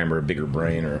more time or a bigger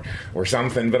brain or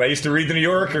something, but I used to read The New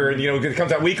Yorker, and it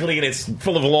comes out weekly and it's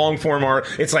full of long form art.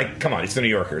 It's like, come on, it's The New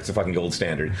Yorker. It's the fucking gold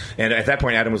standard. And at that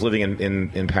point, Adam was living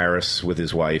in Paris with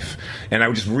his wife, and I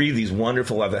would just read these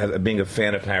wonderful, being a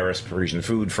fan of Paris, Parisian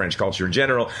food, French culture in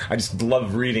general, I just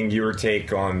love reading your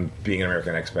take on fun being an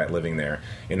American expat living there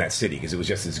in that city because it was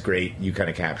just this great. You kind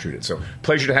of captured it. So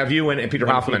pleasure to have you and Peter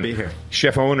Wonderful Hoffman, to be here.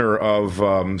 chef owner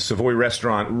of Savoy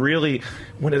Restaurant. Really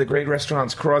one of the great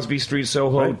restaurants, Crosby Street,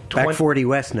 Soho. Back 40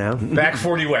 West now. Back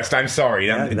 40 West. I'm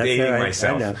sorry, I'm that's dating all right.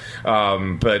 myself.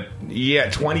 But yeah,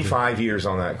 25 years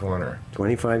on that corner,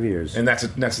 25 years, and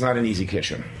that's not an easy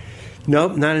kitchen.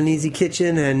 Nope, not an easy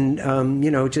kitchen, and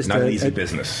just not an easy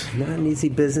business. Not an easy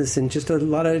business, and just a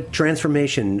lot of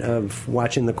transformation of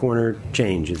watching the corner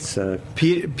change. It's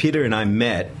Peter and I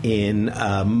met in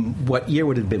what year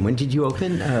would it have been? When did you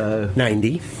open?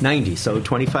 90. 90. So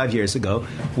 25 years ago,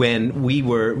 when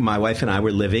my wife and I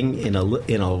were living in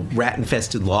a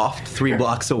rat-infested loft 3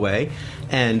 blocks away.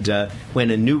 And when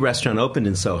a new restaurant opened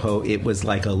in Soho, it was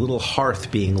like a little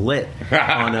hearth being lit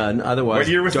on an otherwise What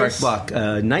year was dark this? block.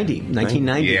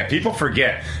 1990. Yeah, people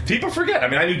forget. I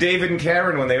mean, I knew David and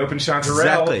Karen when they opened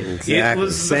Chanterelle. Exactly. It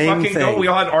was Same the fucking thing. go. We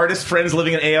all had artist friends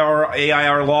living in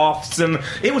AIR lofts, and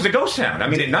it was a ghost town. I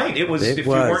mean, at night, if was. you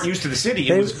weren't used to the city,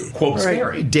 it was, quote, Right.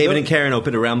 scary. David and Karen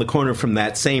opened around the corner from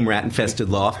that same rat-infested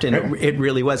loft, and it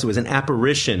really was. It was an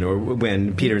apparition, or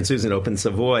when Peter and Susan opened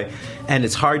Savoy. And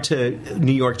it's hard to...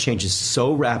 New York changes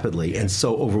so rapidly and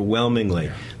so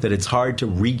overwhelmingly that it's hard to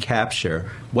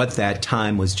recapture what that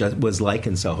time was like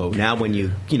in Soho. Now when you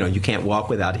can't walk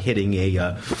without hitting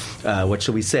a what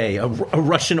shall we say, a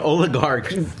Russian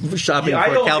oligarch shopping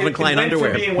for Calvin Klein it went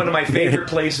underwear. from being one of my favorite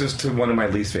places to one of my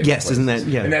least favorite Yes, places. isn't that...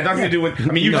 Yeah. And that had nothing to do with...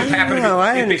 I mean, you just happen to be...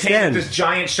 I it became understand. this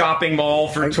giant shopping mall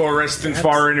for tourists and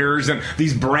foreigners and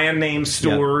these brand name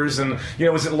stores and,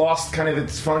 was it lost kind of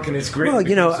its funk and its grit? Well,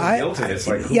 because it was so guilty. It's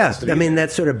like, who wants to be there? that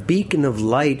sort of beacon of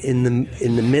light in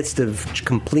the midst of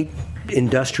complete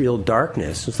industrial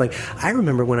darkness. It's like I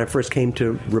remember when I first came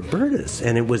to Roberta's,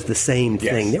 and it was the same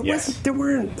thing. There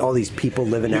weren't all these people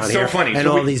living out It's here so funny. and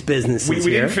So all these businesses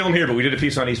we here. didn't film here, but we did a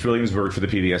piece on East Williamsburg for the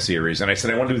PBS series, and I said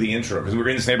I want to do the intro because we were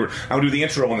in this neighborhood. I want to do the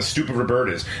intro on the stoop of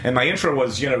Roberta's, and my intro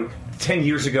was 10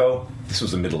 years ago. This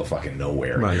was the middle of fucking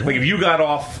nowhere. Right. Like if you got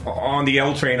off on the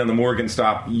L train on the Morgan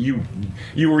stop, you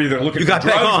were either looking for got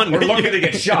back drugs on. or looking to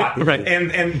get shot. Right.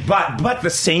 But the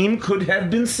same could have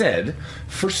been said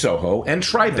for Soho and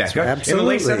Tribeca in the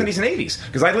late 70s and 80s.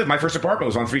 Because my first apartment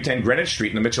was on 310 Greenwich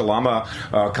Street in the Mitchell-Lama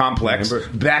complex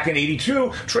back in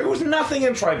 82. There was nothing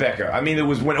in Tribeca. I mean, it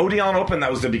was when Odeon opened,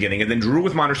 that was the beginning, and then Drew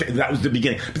with Monterey, that was the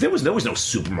beginning. But there was no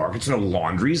supermarkets, no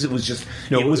laundries. It was just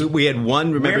we had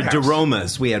one. Remember warehouse.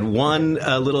 DeRoma's? We had one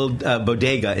little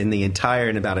bodega in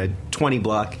about a 20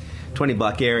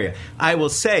 block area. I will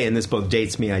say, and this both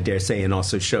dates me, I dare say, and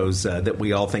also shows that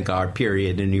we all think our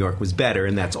period in New York was better,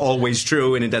 and that's always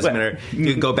true, and it doesn't matter.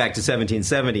 You can go back to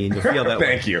 1770 and you feel that way.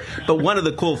 Thank you. But one of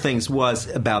the cool things was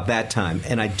about that time,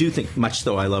 and I do think, much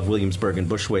though I love Williamsburg and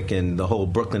Bushwick and the whole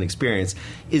Brooklyn experience,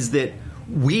 is that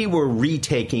we were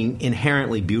retaking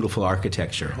inherently beautiful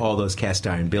architecture, all those cast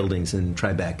iron buildings in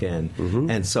Tribeca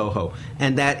and Soho.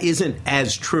 And that isn't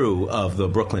as true of the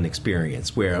Brooklyn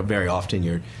experience, where very often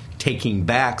you're taking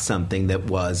back something that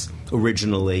was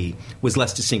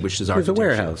less distinguished as architecture. It was a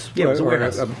warehouse. Yeah, it was a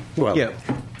warehouse. Yeah.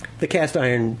 The cast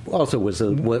iron also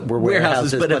were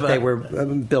warehouses, but they were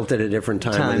built at a different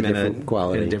time with a different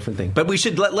quality. And a different thing. But we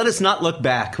should let us not look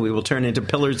back. We will turn into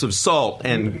pillars of salt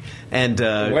and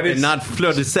not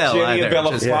fleur de sel Jenny either.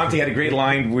 Belafonte had a great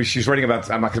line where she's writing about,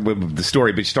 I'm not going to the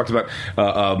story, but she talked about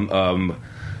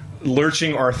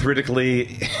lurching arthritically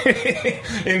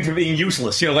into being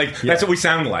useless. That's what we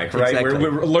sound like, right? Exactly.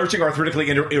 We're lurching arthritically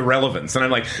into irrelevance. And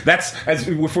I'm like,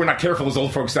 if we're not careful as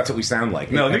old folks, that's what we sound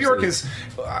like. No, New York is,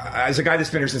 as a guy that's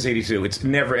been here since 82, it's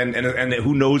never, and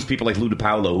who knows people like Lou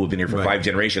DiPaolo, who have been here for 5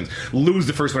 generations. Lou's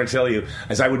the first one to tell you,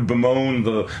 as I would bemoan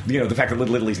the fact that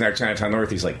Little Italy's now Chinatown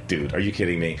North, he's like, dude, are you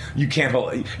kidding me? You can't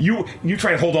you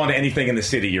try and hold on to anything in the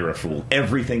city, you're a fool.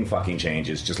 Everything fucking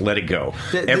changes. Just let it go.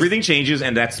 Everything changes,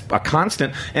 and that's a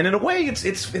constant, and in a way,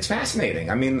 it's fascinating.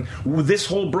 I mean, this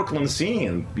whole Brooklyn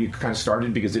scene, it kind of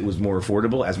started because it was more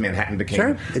affordable as Manhattan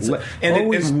became,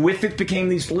 and with it became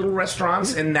these little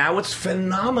restaurants, and now it's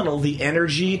phenomenal. The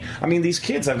energy. I mean, these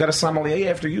kids. I've got a sommelier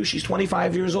after you. She's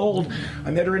 25 years old.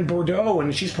 I met her in Bordeaux,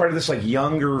 and she's part of this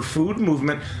younger food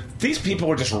movement. These people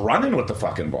are just running with the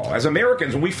fucking ball. As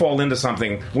Americans, when we fall into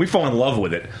something, when we fall in love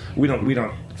with it, we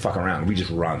don't fuck around. We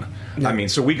just run. Yeah. I mean,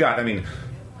 so we got. I mean.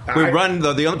 We run,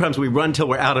 though. The only problem is we run till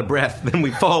we're out of breath, then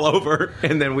we fall over,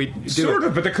 and then we do Sort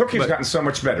of, but the cooking's gotten so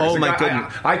much better. Oh, my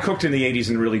goodness. I cooked in the 80s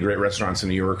in really great restaurants in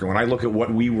New York, and when I look at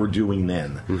what we were doing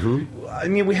then, I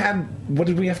mean, what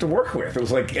did we have to work with? It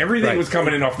was like everything was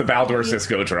coming in off the Baldor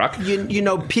Cisco truck. You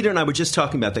know, Peter and I were just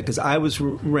talking about that because I was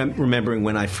remembering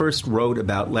when I first wrote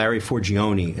about Larry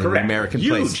Forgione in An American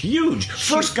Place. Huge.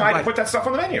 First guy to put that stuff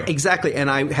on the menu. Exactly, and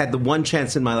I had the one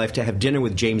chance in my life to have dinner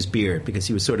with James Beard because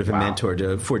he was sort of a mentor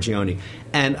to Forgione.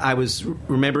 And I was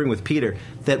remembering with Peter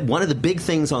that one of the big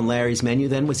things on Larry's menu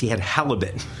then was he had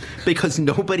halibut because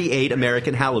nobody ate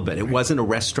American halibut. It wasn't a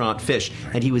restaurant fish,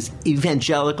 and he was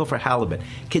evangelical for halibut.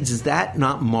 Kids, does that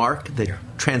not mark the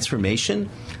transformation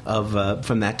of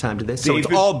from that time to this? So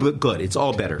it's all good. It's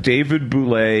all better. David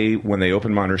Boulay, when they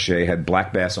opened Montrachet, had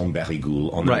black bass en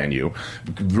barrigoule on the menu.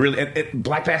 Really,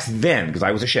 black bass then, because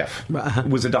I was a chef,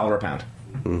 was $1 a pound.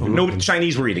 No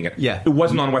Chinese were eating it. Yeah. It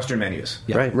wasn't on Western menus.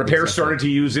 Yeah. Right. Repair started to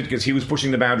use it because he was pushing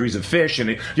the boundaries of fish,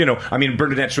 and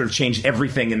Bernadette sort of changed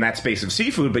everything in that space of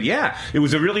seafood. But yeah, it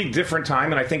was a really different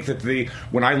time, and I think that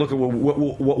when I look at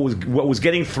what was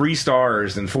getting 3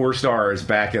 stars and 4 stars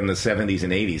back in the 70s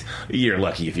and 80s, you're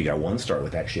lucky if you got 1 star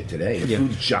with that shit today. The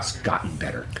food's just gotten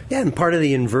better. Yeah, and part of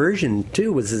the inversion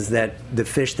too was that the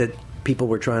fish that people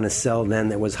were trying to sell then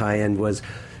that was high end was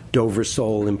Dover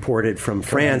sole imported from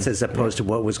France as opposed to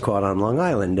what was caught on Long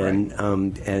Island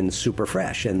and super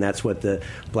fresh, and that's what the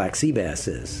black sea bass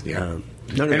is. Yeah.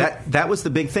 That was the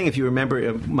big thing. If you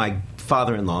remember, my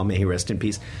father-in-law, may he rest in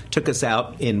peace, took us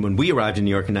out when we arrived in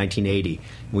New York in 1980.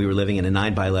 We were living in a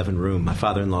 9x11 room. My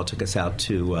father-in-law took us out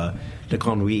to Le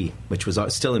Conduit, which was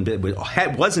still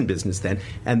was in business then,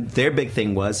 and their big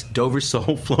thing was Dover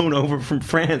sole flown over from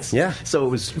France. Yeah. So it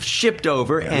was shipped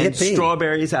over and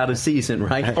strawberries out of season,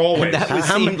 right? Always. And that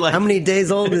How many days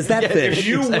old is that fish? If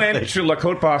you went to La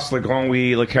Côte Basque, Le Grand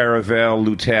Huy, Le Caravelle,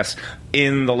 Lutèce,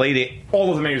 in the late all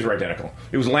of the menus were identical.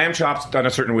 It was lamb chops done a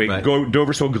certain way, go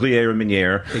Dover sole gruyere or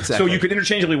meuniere. Exactly. So you could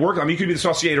interchangeably work. I mean, you could be the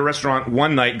saucier at a restaurant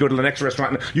one night, go to the next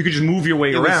restaurant, and you could just move your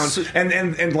way around.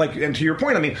 And to your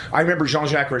point, I mean, I remember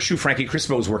Jean-Jacques Rachou, Frankie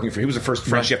Crispo was working for. He was the first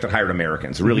French chef that hired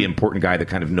Americans. A really important guy that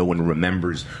kind of no one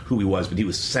remembers who he was, but he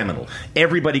was seminal.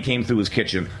 Everybody came through his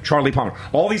kitchen. Charlie Palmer,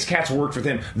 all these cats worked with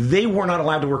him. They were not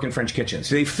allowed to work in French kitchens.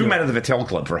 So they threw him out of the Vittel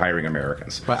Club for hiring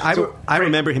Americans. But I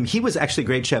remember him. He was actually a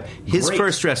great chef. His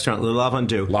first restaurant, Le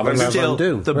Lavandou, was still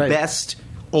the best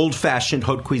old-fashioned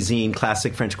haute cuisine,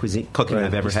 classic French cuisine cooking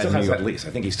I've ever had in New York. That lease.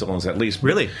 I think he still owns that lease.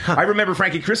 Really? Huh. I remember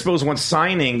Frankie Crispo's once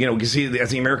signing, because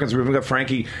as the Americans were moving up,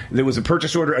 Frankie, there was a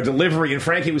purchase order, a delivery, and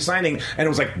Frankie was signing, and it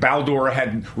was like Baldor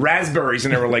had raspberries,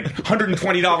 and they were like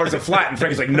 $120 a flat, and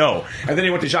Frankie's like, no. And then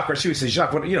he went to Jacques Rachou. He says,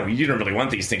 Jacques, you didn't really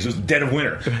want these things. It was dead of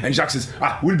winter. And Jacques says,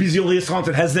 we'll be the only restaurant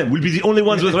that has them. We'll be the only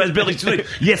ones with raspberries today.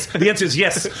 Yes. The answer is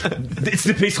yes. It's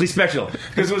the pastry special.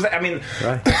 Because it was,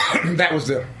 that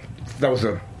was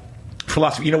the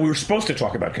philosophy. We were supposed to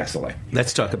talk about Castellet.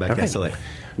 Let's talk about Castellet.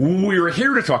 We were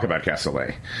here to talk about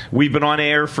Castellet. We've been on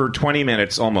air for 20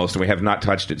 minutes almost, and we have not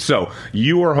touched it. So,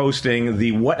 you are hosting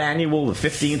the what annual? The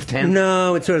 15th, 10th?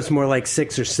 No, it's more like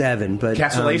 6 or 7. But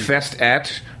Castellet Fest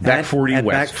at Back 40 at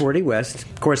West. Back 40 West.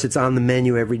 Of course, it's on the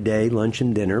menu every day, lunch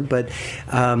and dinner. But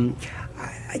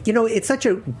it's such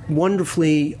a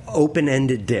wonderfully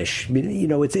open-ended dish.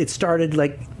 It started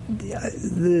like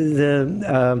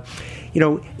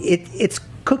it's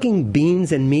cooking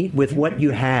beans and meat with what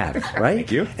you have, right?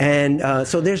 Thank you. And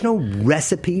so there's no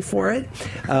recipe for it.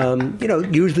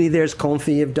 Usually there's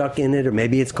confit of duck in it, or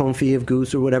maybe it's confit of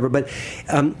goose or whatever. But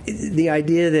the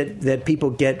idea that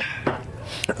people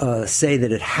say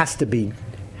that it has to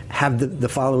have the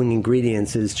following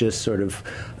ingredients is just sort of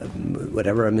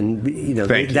whatever.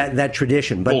 That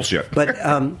tradition. But, bullshit. But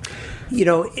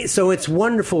so it's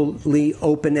wonderfully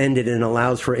open-ended and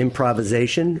allows for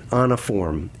improvisation on a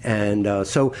form. And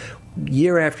so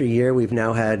year after year, we've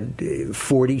now had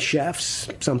 40 chefs,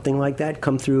 something like that,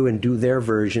 come through and do their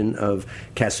version of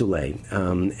cassoulet.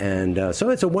 So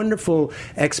it's a wonderful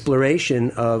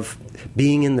exploration of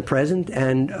being in the present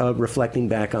and reflecting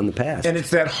back on the past. And it's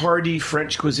that hearty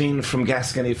French cuisine from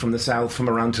Gascony, from the south, from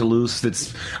around Toulouse,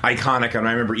 that's iconic. And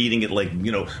I remember eating it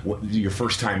your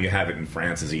first time you have it in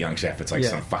France as a young chef, it's like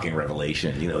some fucking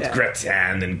revelation. It's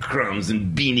gratin and crumbs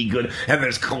and beanie good, and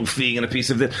there's confit and a piece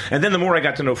of this. And then the more I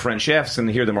got to know French chefs and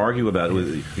hear them argue about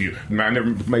it, I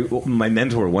remember my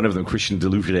mentor, one of them, Christian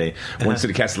Delouvre, once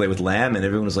did a cassoulet with lamb, and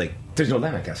everyone was like, there's no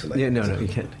lamb at cassoulet. Yeah, no, you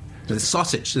can't. There's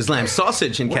sausage. There's lamb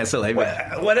sausage in cassoulet.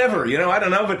 Whatever, I don't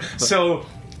know. But so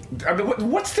I mean,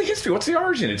 what's the history? What's the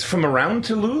origin? It's from around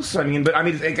Toulouse. I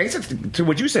guess it's to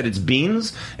what you said. It's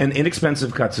beans and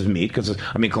inexpensive cuts of meat. Because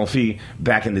confit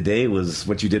back in the day was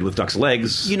what you did with duck's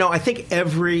legs. I think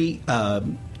every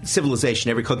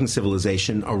civilization, every cooking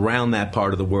civilization around that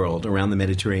part of the world, around the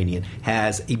Mediterranean,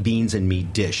 has a beans and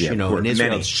meat dish. Yeah, in Israel,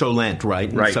 many. it's cholent,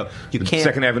 right? Right. So you the can't.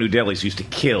 Second Avenue delis used to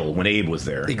kill when Abe was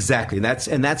there. Exactly.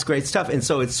 That's great stuff. And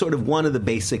so it's sort of one of the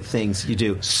basic things you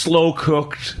do. Slow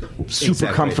cooked, super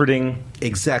Exactly. comforting.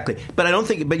 Exactly. But I don't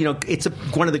think. But it's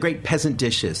one of the great peasant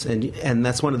dishes, and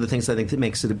that's one of the things I think that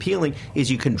makes it appealing is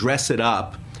you can dress it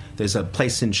up. There's a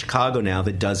place in Chicago now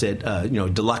that does it,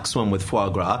 deluxe one with foie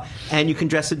gras, and you can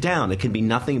dress it down. It can be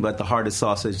nothing but the hardest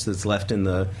sausage that's left in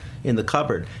the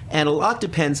cupboard. And a lot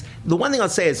depends. The one thing I'll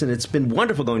say is, and it's been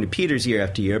wonderful going to Peter's year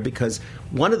after year, because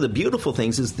one of the beautiful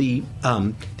things is the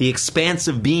expanse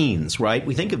of beans, right?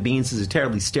 We think of beans as a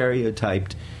terribly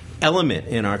stereotyped element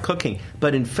in our cooking,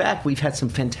 but in fact we've had some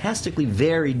fantastically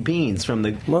varied beans, from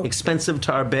the expensive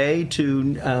Tarbet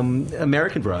to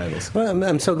American varietals. Well,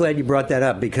 I'm so glad you brought that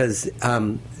up, because I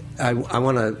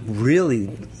want to really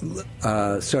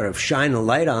sort of shine a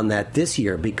light on that this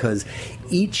year, because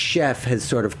each chef has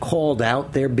sort of called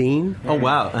out their bean. Oh,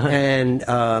 wow. Uh-huh. And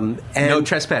no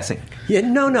trespassing. Yeah,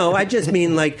 no. I just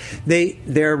mean like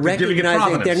they're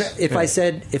recognizing.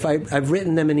 If I've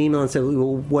written them an email and said,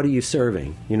 well, what are you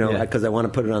serving? Because I want to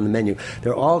put it on the menu.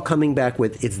 They're all coming back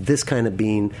with, it's this kind of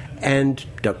bean and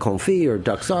duck confit or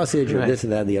duck sausage or this or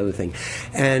that and the other thing.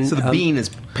 And so the bean is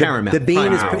paramount. The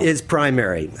bean is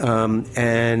primary,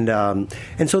 and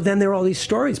so then there are all these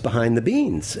stories behind the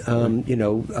beans.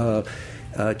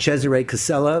 Cesare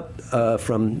Casella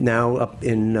from now up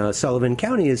in Sullivan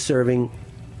County is serving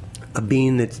a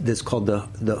bean that's called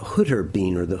the Hutter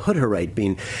bean, or the Hutterite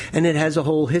bean, and it has a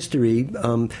whole history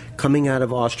coming out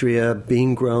of Austria,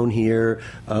 being grown here,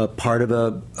 part of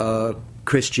a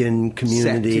Christian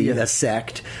community, a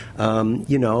sect, and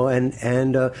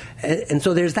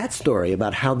so there's that story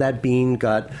about how that bean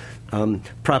got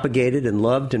propagated and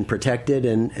loved and protected,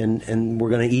 and we're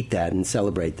going to eat that and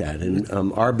celebrate that. And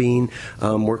our bean,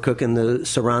 we're cooking the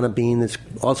Serrana bean that's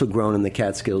also grown in the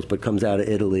Catskills but comes out of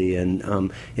Italy,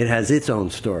 and it has its own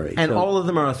story. And all of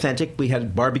them are authentic. We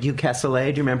had barbecue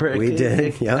cassoulet. Do you remember? We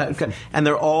did, yeah. And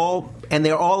they're all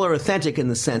are authentic in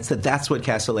the sense that that's what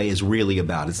cassoulet is really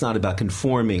about. It's not about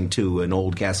conforming to an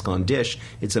old Gascon dish.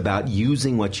 It's about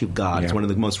using what you've got. Yeah. It's one of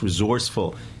the most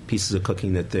resourceful pieces of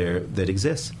cooking that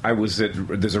exists.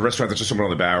 There's a restaurant that's just somewhere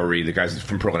on the Bowery. The guys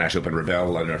from Pearl and Ash opened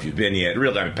Rebelle. I don't know if you've been yet.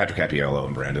 Patrick Cappiello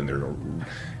and Brandon, they're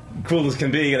cool as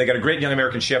can be, and they got a great young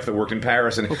American chef that worked in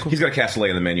Paris, and he's got a cassoulet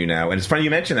on the menu now. And it's funny you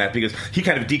mention that, because he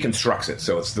kind of deconstructs it,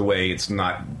 so it's the way it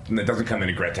doesn't come in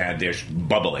a gratin dish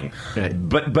bubbling. Right.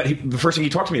 But the first thing he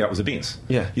talked to me about was the beans.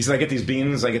 Yeah. He said, I get these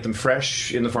beans, I get them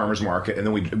fresh in the farmer's market, and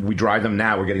then we dry them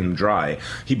now, we're getting them dry.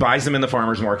 He buys them in the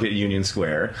farmer's market at Union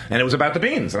Square, and it was about the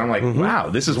beans. And I'm like, wow,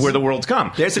 this is where the world's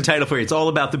come. There's a title for you. It's all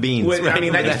about the beans. Well, right? I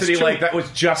mean, that used to be like, that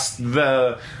was just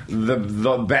the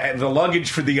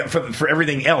luggage for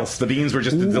everything else. The beans were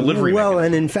just the delivery. Well,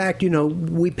 mechanism. and in fact,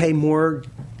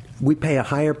 we pay a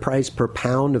higher price per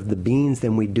pound of the beans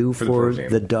than we do for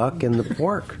the duck and the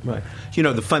pork. Right.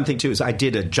 The fun thing, too, is I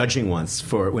did a judging once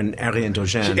for when Ariane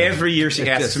Daugin. Every year she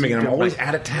asks me, and I'm always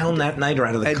out of town that night or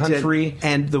out of the country.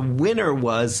 And the winner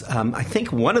was, I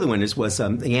think one of the winners was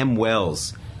the M.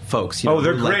 Wells folks.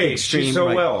 They're great. She's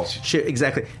so well.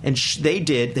 Exactly. And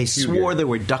they swore there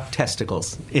were duck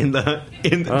testicles in the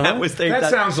that was their.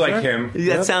 That sounds like him.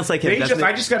 That sounds like him.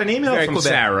 I just got an email from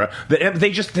Sarah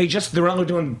that they're only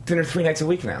doing dinner 3 nights a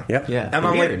week now. Yep. Yeah. And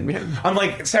I'm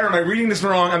like, Sarah, am I reading this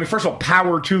wrong? I mean, first of all,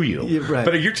 power to you. Yeah, right.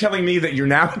 But you're telling me that you're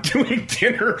now doing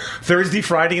dinner Thursday,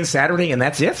 Friday, and Saturday, and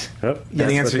that's it? Yep. And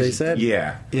the answer is they said.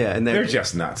 Yeah. Yeah. And they're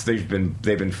just nuts. They've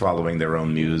been following their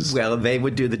own muse. Well, they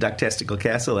would do the duck testicle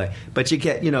cassoulet. But you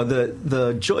get,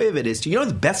 the joy of it is,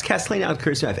 the best cassoulet out of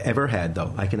Curacao I've ever had,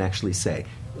 though, I can actually say.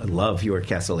 I love your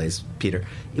cassoulets, Peter.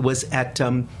 It was at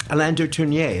Alain de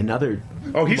Tournier, another.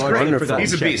 Oh, he's great.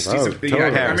 He's a chef. beast. I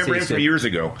remember him from years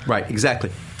ago. Right,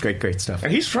 exactly. Great stuff.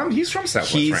 And he's from Southwest France.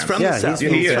 He's from the South.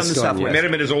 He's from the Southwest. I met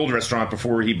him at his old restaurant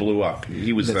before he blew up.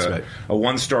 He was a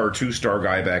 1-star, 2-star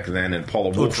guy back then, and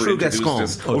Paula Wolfer introduced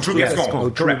us. True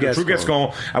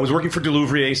Gascon. I was working for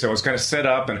Delouvrier, so I was kind of set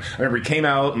up, and I remember he came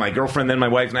out, my girlfriend, then my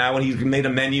wife now, and he made a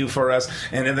menu for us,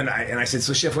 and then I said,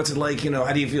 so chef, what's it like?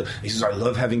 How do you feel? He says, I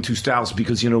love having 2 styles,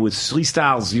 because, with 3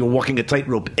 styles, you're walking a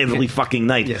tightrope every fucking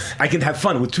night. Yes. I can have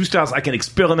fun with 2 styles. I can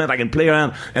experiment. I can play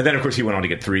around. And then, of course, he went on to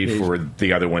get 3 for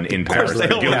the other one in Paris. they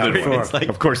all have it. It's like-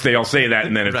 Of course, they all say that,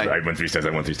 and then it's, Right. I won 3 stars. I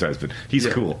won 3 stars. But he's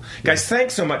cool, guys.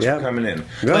 Thanks so much Yeah. for coming in.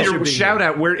 Pleasure Your being shout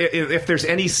out where if there's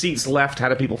any seats left, how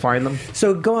do people find them?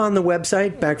 So go on the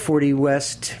website, Back 40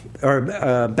 West, or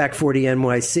Back 40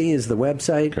 NYC is the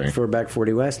website for Back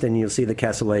 40 West, and you'll see the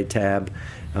Cassoulet tab,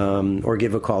 or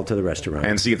give a call to the restaurant.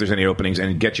 And see if there's any openings,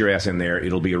 and get your ass in there.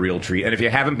 It'll be a real treat. And if you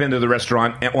haven't been to the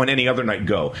restaurant on any other night,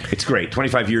 go. It's great.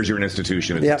 25 years you're an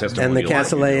institution. It's a Yep, testimony. and the to a lot of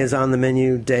cassoulet you. is on the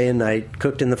menu day and night,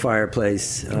 cooked in the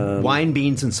fireplace. Wine,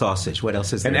 beans, and sausage. What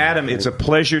else is there? And Adam, it's a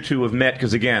pleasure to have met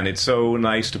because, again, it's so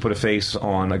nice to put a face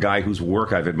on a guy whose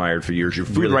work I've admired for years. Your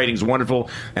food Really? writing's wonderful,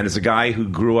 and as a guy who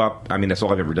grew up, I mean, that's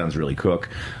all I've ever done is really cook.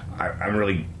 I'm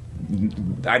really...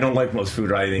 I don't like most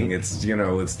food writing. It's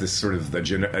it's this sort of a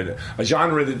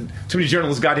genre that too many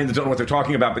journalists got in that don't know what they're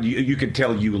talking about. But you can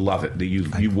tell you love it. That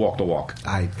you walk the walk.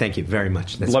 I thank you very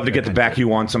much. That's love to very get to kind back of you.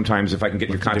 you on sometimes if I can get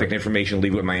your contact information.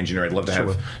 Leave it with my engineer. I'd love to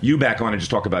have you back on and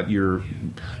just talk about your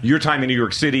time in New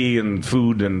York City and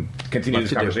food and continue Love this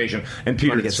to do. conversation. And Peter,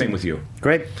 Want to the get same some- with you.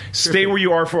 Great. Stay where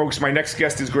you are, folks. My next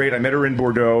guest is great. I met her in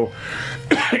Bordeaux.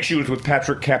 She was with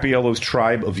Patrick Cappiello's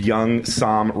tribe of young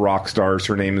Somme rock stars.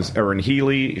 Her name is Erin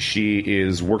Healy. She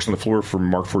works on the floor for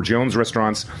Mark Ford Jones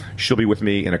restaurants. She'll be with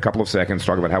me in a couple of seconds to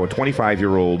talk about how a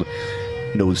 25-year-old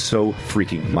knows so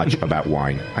freaking much about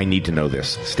wine. I need to know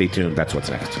this. Stay tuned. That's what's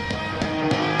next.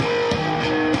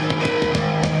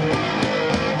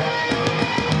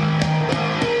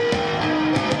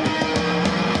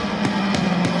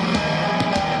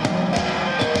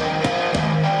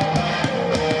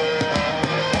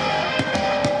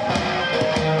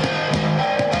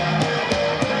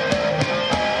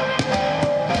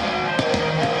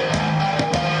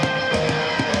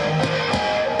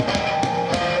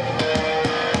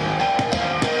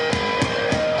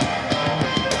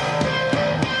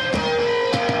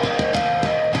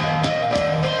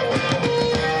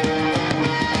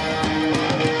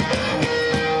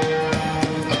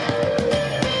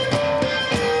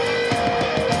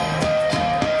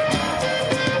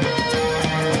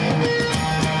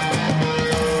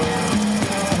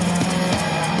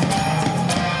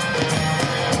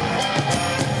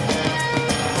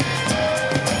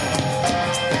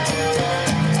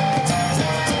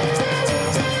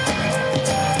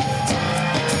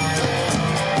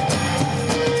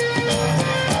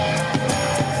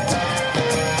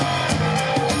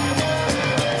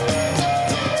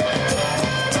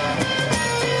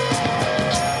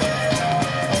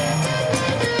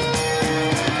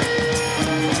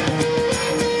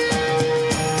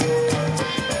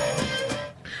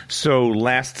 So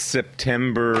last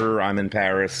September, I'm in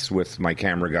Paris with my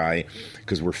camera guy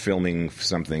because we're filming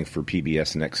something for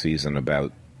PBS next season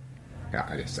about... Yeah,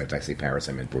 I say Paris,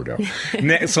 I meant Bordeaux.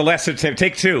 So last September,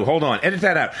 take 2. Hold on, edit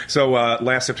that out. So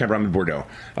last September, I'm in Bordeaux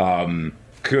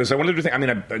because I wanted to think. I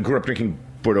mean, I grew up drinking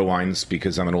Bordeaux wines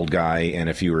because I'm an old guy, and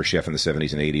if you were a chef in the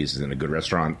 70s and 80s in a good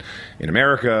restaurant in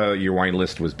America, your wine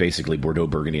list was basically Bordeaux,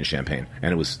 Burgundy, and Champagne,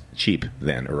 and it was cheap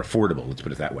then, or affordable. Let's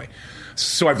put it that way.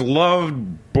 So I've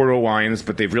loved Bordeaux wines,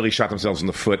 but they've really shot themselves in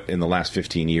the foot in the last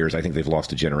 15 years. I think they've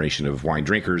lost a generation of wine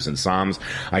drinkers and somms.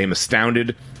 I am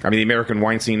astounded. I mean, the American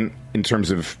wine scene, in terms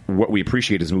of what we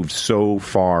appreciate, has moved so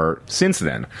far since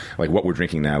then. Like, what we're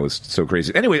drinking now is so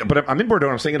crazy. Anyway, but I'm in Bordeaux,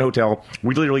 and I'm staying at a hotel.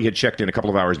 We literally had checked in a couple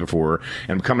of hours before,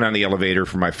 and I'm coming down the elevator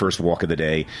for my first walk of the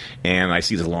day, and I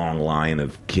see this long line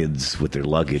of kids with their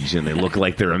luggage, and they look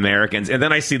like they're Americans. And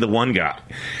then I see the one guy,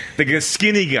 the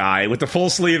skinny guy with the full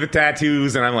sleeve of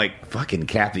tattoos, and I'm like, fucking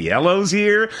Cappiello's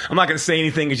here? I'm not going to say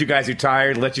anything because you guys are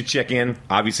tired. Let you check in.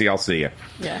 Obviously, I'll see you.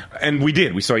 Yeah. And we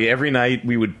did. We saw you every night.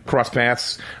 We would cross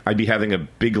paths. I'd be having a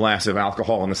big glass of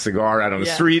alcohol and a cigar out on the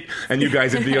Yeah. street, and you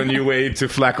guys would be on your way to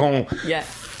Flacon Yeah.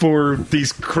 for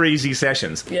these crazy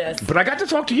sessions. Yes. But I got to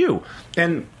talk to you,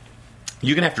 and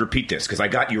you're going to have to repeat this because I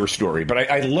got your story, but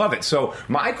I love it. So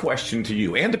my question to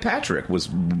you and to Patrick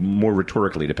was more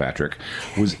rhetorically to Patrick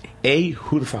was, A,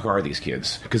 who the fuck are these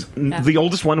kids? Because the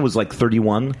oldest one was like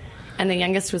 31. And the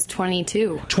youngest was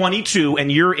 22. 22,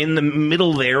 and you're in the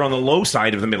middle there, on the low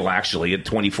side of the middle, actually, at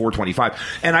 24, 25.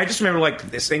 And I just remember,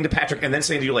 like, saying to Patrick and then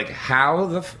saying to you, like, how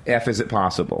the F is it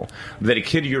possible that a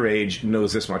kid your age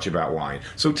knows this much about wine?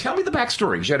 So tell me the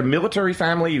backstory. You had a military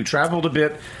family, you traveled a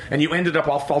bit, and you ended up,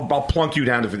 I'll plunk you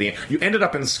down to the end. You ended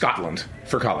up in Scotland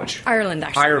for college. Ireland,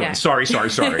 actually. Ireland. Yeah. Sorry.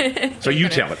 So you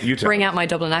tell it. Bring out my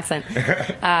Dublin accent.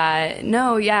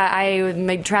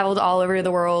 I traveled all over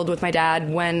the world with my dad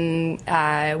when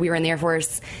we were in the Air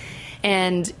Force.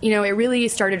 And, it really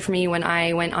started for me when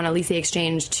I went on a lycée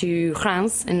exchange to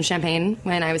France in Champagne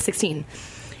when I was 16.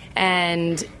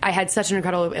 And I had such an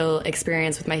incredible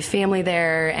experience with my family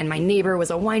there, and my neighbor was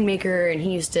a winemaker, and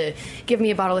he used to give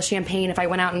me a bottle of champagne if I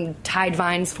went out and tied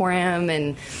vines for him.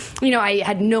 And, I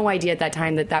had no idea at that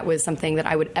time that was something that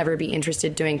I would ever be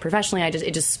interested doing professionally.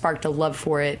 It just sparked a love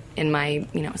for it in my,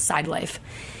 side life.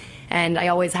 And I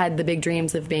always had the big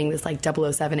dreams of being this,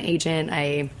 007 agent.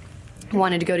 I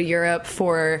wanted to go to Europe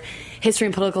for history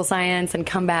and political science and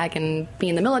come back and be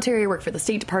in the military, work for the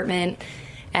State Department.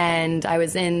 And I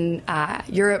was in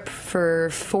Europe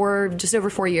for just over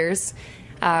 4 years.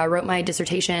 Wrote my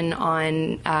dissertation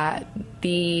on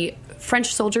the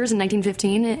French soldiers in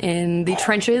 1915 in the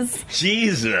trenches.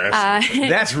 Jesus,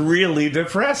 that's really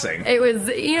depressing. It was,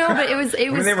 but it was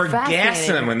when they were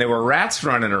gassing them, when there were rats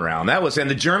running around. And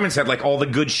the Germans had all the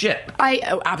good shit.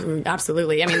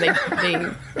 Absolutely. I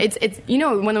mean, it's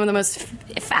one of the most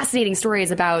fascinating stories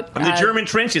about the German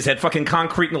trenches had fucking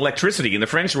concrete and electricity, and the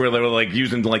French were they were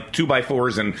using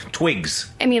 2x4s and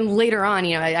twigs. I mean, later on,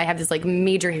 I have this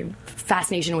major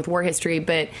fascination with war history,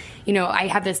 but I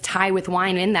have this tie with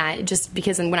wine in that, just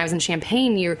because when I was in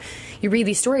Champagne, you read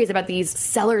these stories about these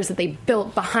cellars that they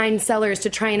built behind cellars to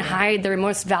try and hide their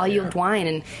most valued wine.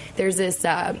 And there's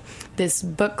this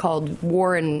book called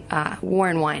War and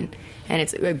Wine, and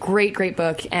it's a great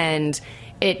book, and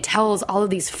it tells all of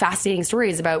these fascinating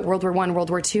stories about World War I, World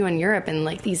War II in Europe, and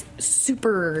these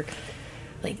super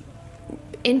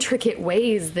intricate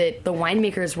ways that the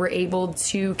winemakers were able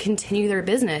to continue their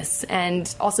business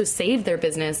and also save their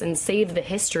business and save the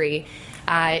history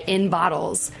in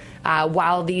bottles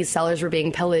while these cellars were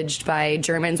being pillaged by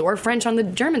Germans or French on the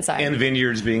German side. And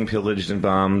vineyards being pillaged and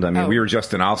bombed. I mean, we were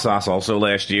just in Alsace also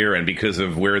last year, and because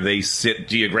of where they sit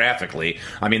geographically,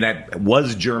 I mean, that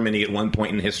was Germany at one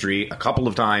point in history a couple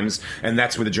of times, and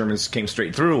that's where the Germans came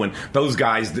straight through. And those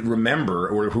guys that remember,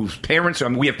 or whose parents,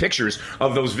 we have pictures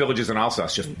of those villages in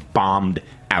Alsace just bombed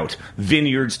out.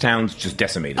 Vineyards, towns just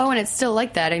decimated. Oh, and it's still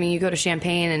like that. I mean, you go to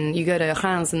Champagne and you go to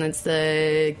Reims, and it's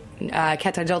the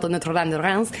Cathédrale de Notre-Dame de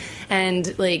Reims, and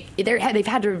they've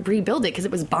had to rebuild it because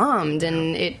it was bombed,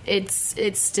 and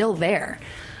it's still there.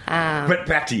 But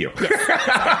back to you.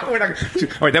 Yes. All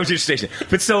right, that was your station.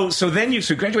 But so then you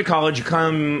graduate college. You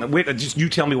come. Wait, you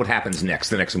tell me what happens next.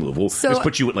 The next move. We'll just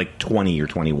put you at 20 or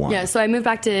 21. Yeah. So I moved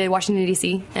back to Washington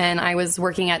D.C. and I was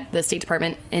working at the State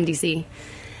Department in D.C.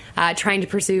 Trying to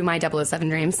pursue my 007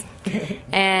 dreams,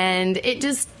 and it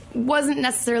just wasn't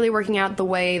necessarily working out the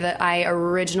way that I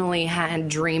originally had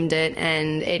dreamed it.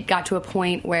 And it got to a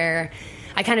point where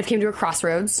I kind of came to a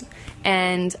crossroads,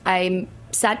 and I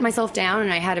sat myself down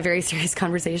and I had a very serious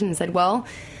conversation and said, well,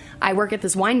 I work at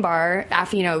this wine bar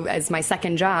after, as my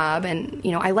second job, and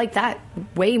I like that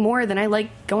way more than I like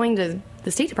going to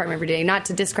the State Department every day. Not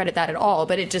to discredit that at all,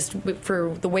 but it just,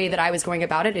 for the way that I was going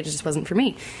about it, it just wasn't for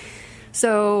me.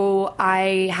 So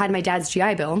I had my dad's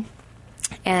GI Bill,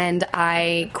 and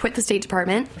I quit the State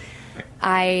Department.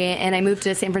 I moved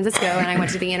to San Francisco, and I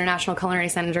went to the International Culinary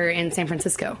Center in San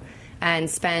Francisco, and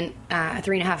spent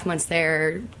 3.5 months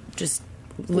there, just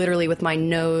literally with my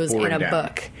nose in a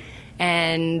book.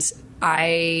 And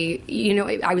I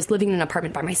was living in an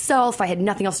apartment by myself. I had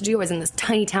nothing else to do. I was in this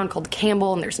tiny town called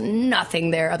Campbell, and there's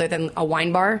nothing there other than a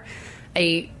wine bar,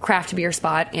 a craft beer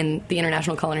spot in the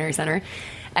International Culinary Center.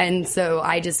 And so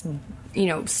I just,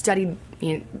 studied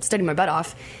my butt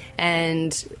off.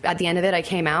 And at the end of it, I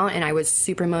came out, and I was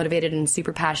super motivated and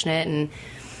super passionate, and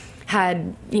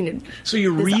had, So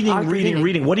you're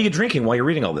reading. What are you drinking while you're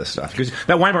reading all this stuff? Because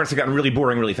that wine bar has gotten really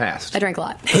boring really fast. I drank a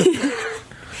lot.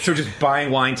 So just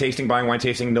buying wine tasting,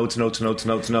 notes.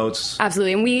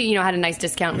 Absolutely. And we, had a nice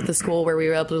discount with the school where we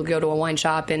were able to go to a wine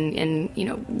shop and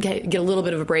get a little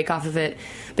bit of a break off of it.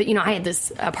 But, I had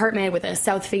this apartment with a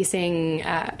south-facing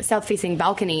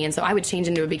balcony, and so I would change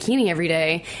into a bikini every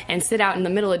day and sit out in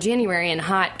the middle of January in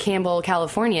hot Campbell,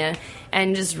 California,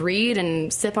 and just read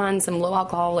and sip on some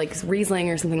low-alcohol, like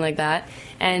Riesling or something like that,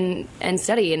 and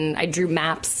study. And I drew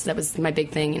maps. That was my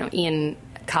big thing. Ian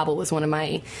Cobble was one of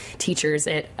my teachers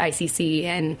at ICC,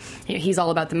 and he's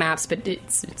all about the maps, but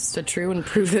it's a true and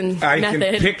proven method. I can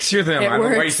picture them. I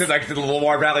don't know why you said the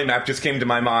Loire Valley map just came to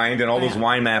my mind, and all those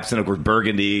wine maps, and of course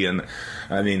Burgundy, and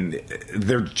I mean,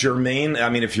 they're germane. I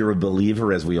mean, if you're a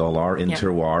believer, as we all are, in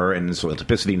terroir and soil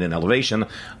typicity and elevation,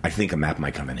 I think a map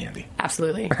might come in handy.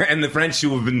 Absolutely. And the French,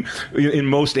 who have been, in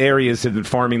most areas, have been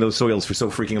farming those soils for so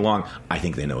freaking long, I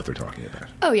think they know what they're talking about.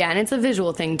 Oh, yeah, and it's a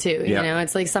visual thing, too.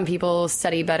 It's like some people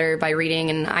study better by reading,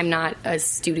 and I'm not a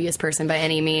studious person by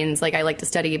any means. Like, I like to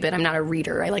study, but I'm not a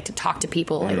reader. I like to talk to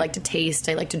people. I like to taste.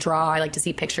 I like to draw. I like to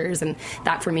see pictures, and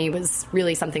that, for me, was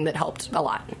really something that helped a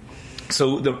lot.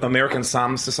 So the American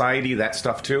Somm Society, that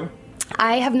stuff too?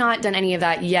 I have not done any of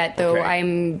that yet, though.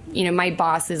 Okay. My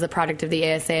boss is a product of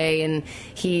the ASA, and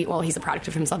he's a product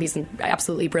of himself. He's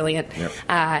absolutely brilliant.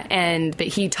 Yep. But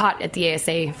he taught at the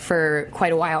ASA for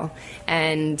quite a while.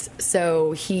 And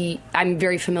so I'm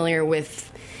very familiar with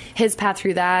his path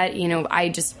through that. I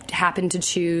just happened to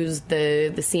choose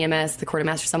the CMS, the Court of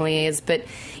Master Sommeliers, but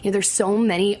there's so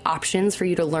many options for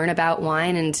you to learn about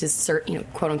wine and to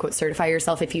quote unquote certify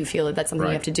yourself if you feel that that's something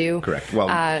you have to do. Correct.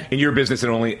 Well, in your business,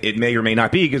 it may or may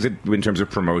not be, because in terms of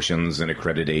promotions and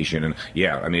accreditation,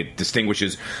 and it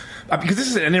distinguishes. Because this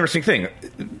is an interesting thing.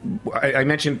 I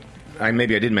mentioned.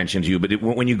 Maybe I did mention to you, but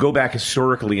when you go back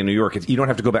historically in New York, you don't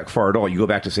have to go back far at all. You go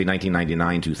back to, say,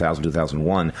 1999, 2000,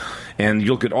 2001, and you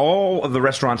look at all of the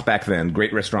restaurants back then,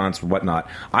 great restaurants, whatnot.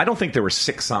 I don't think there were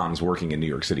 6 somms working in New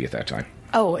York City at that time.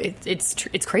 Oh, it's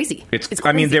crazy. It's crazy.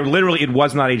 I mean, it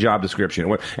was not a job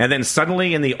description. And then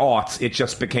suddenly in the aughts, it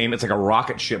just became, it's like a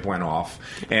rocket ship went off.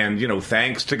 And,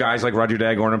 thanks to guys like Roger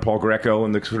Dagorn and Paul Greco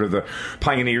and the sort of the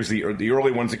pioneers, the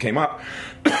early ones that came up,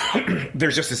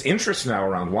 there's just this interest now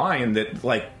around wine that,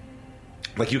 like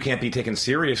you can't be taken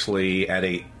seriously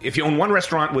if you own one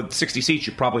restaurant with 60 seats,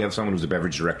 you probably have someone who's a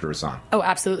beverage director or son. Oh,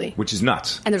 absolutely. Which is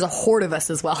nuts. And there's a horde of us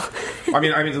as well. I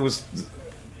mean, it was...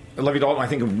 Levy Dalton, I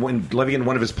think when Levy in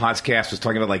one of his podcasts was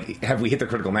talking about, have we hit the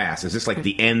critical mass? Is this like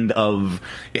the end of...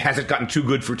 Has it gotten too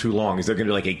good for too long? Is there going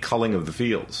to be like a culling of the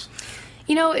fields?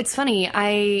 It's funny.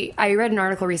 I read an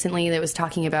article recently that was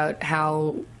talking about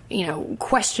how,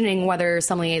 questioning whether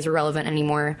sommeliers are relevant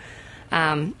anymore.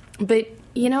 But,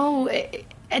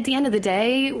 at the end of the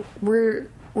day, we're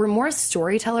more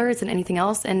storytellers than anything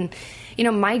else. And,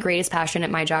 my greatest passion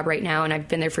at my job right now, and I've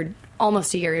been there for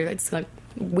almost a year, it's like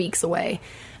weeks away,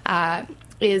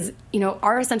 is,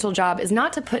 our essential job is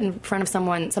not to put in front of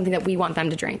someone something that we want them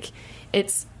to drink.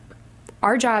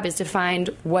 Our job is to find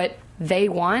what they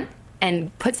want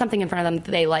and put something in front of them that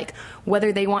they like.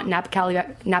 Whether they want Napa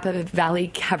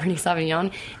Valley Cabernet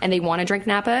Sauvignon and they want to drink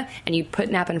Napa, and you put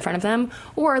Napa in front of them,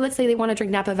 or let's say they want to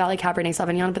drink Napa Valley Cabernet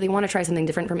Sauvignon, but they want to try something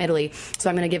different from Italy.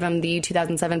 So I'm going to give them the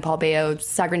 2007 Paul Baio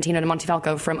Sagrantino de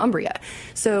Montefalco from Umbria.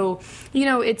 So,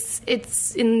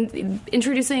 it's in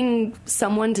introducing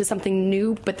someone to something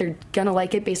new, but they're going to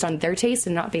like it based on their taste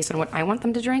and not based on what I want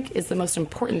them to drink, is the most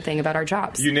important thing about our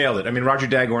jobs. You nailed it. I mean, Roger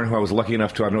Dagorn, who I was lucky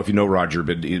enough to, I don't know if you know Roger,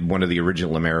 but one of the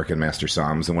original American master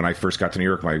somms. And when I first got to New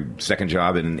York, my second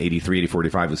job in 83, 84,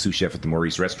 85 was sous chef at the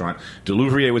Maurice restaurant.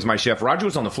 Delouvrier was my chef. Roger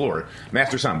was on the floor,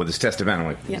 master somm, with his test event. I'm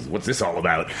like, what's this all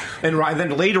about? And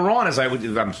then later on, as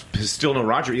I still know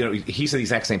Roger, he said the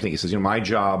exact same thing. He says, my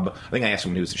job, I think I asked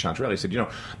him when he was at Chanterelle, he said,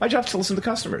 my job's to listen to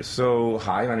customers. So,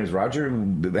 hi, my name is Roger.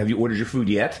 Have you ordered your food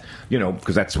yet?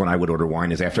 Because that's when I would order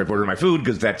wine, is after I've ordered my food,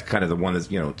 because that's kind of the one that's,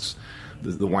 it's...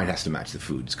 The wine has to match the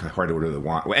food. It's kind of hard to order the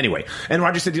wine. Well, anyway, and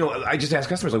Roger said, I just ask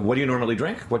customers, what do you normally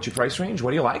drink? What's your price range? What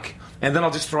do you like? And then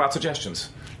I'll just throw out suggestions.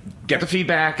 Get the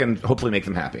feedback and hopefully make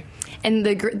them happy. And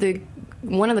the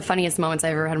one of the funniest moments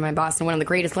I ever had with my boss, and one of the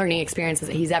greatest learning experiences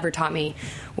that he's ever taught me,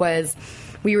 was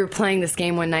we were playing this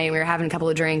game one night, and we were having a couple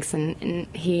of drinks, and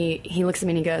he looks at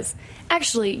me and he goes,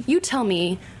 actually, you tell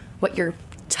me what your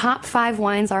top 5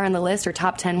 wines are on the list, or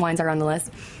top 10 wines are on the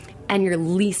list, and your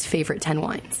least favorite 10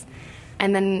 wines.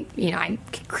 And then, I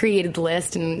created the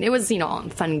list, and it was, all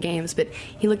in fun games. But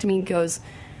he looked at me and goes,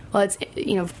 well, it's,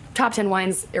 top 10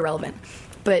 wines, irrelevant.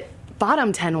 But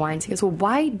bottom 10 wines, he goes, well,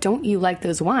 why don't you like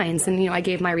those wines? And, I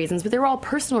gave my reasons, but they were all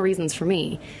personal reasons for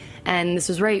me. And this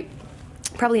was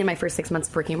probably in my first 6 months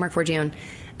of working at Marc Forgione.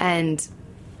 And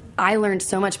I learned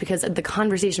so much because the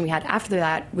conversation we had after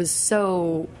that was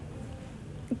so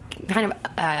kind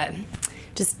of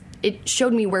it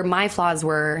showed me where my flaws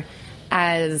were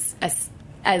as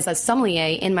a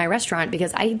sommelier in my restaurant,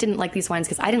 because I didn't like these wines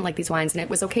because I didn't like these wines, and it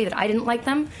was okay that I didn't like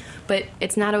them, but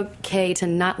it's not okay to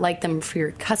not like them for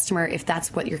your customer if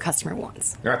that's what your customer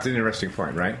wants. That's an interesting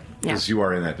point, right? Because you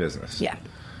are in that business. Yeah.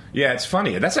 Yeah, it's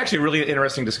funny. That's actually a really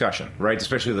interesting discussion, right?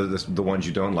 Especially the ones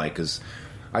you don't like, because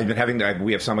I've been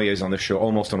we have sommeliers on this show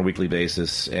almost on a weekly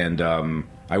basis, and I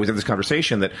always have this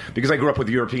conversation that, because I grew up with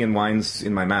European wines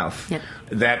in my mouth,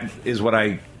 that is what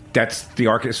that's the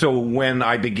arc. So when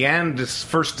I began to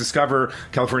first discover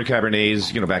California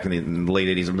Cabernets, back in the late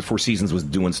 80s, the Four Seasons was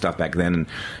doing stuff back then, and,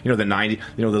 the 90s,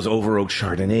 those Over Oak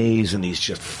Chardonnays and these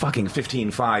just fucking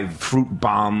 15.5 fruit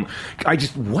bomb.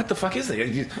 What the fuck is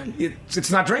it?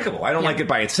 It's not drinkable. I don't like it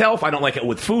by itself. I don't like it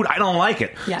with food. I don't like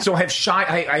it. Yeah. So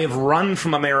I have run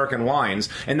from American wines,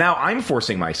 and now I'm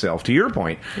forcing myself, to your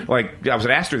point. Like, I was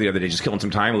at Astor the other day just killing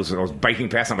some time. I was biking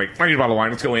past, I'm like, I need a bottle of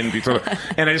wine, let's go in.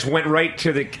 And I just went right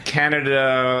to the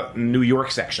Canada, New York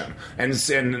section, and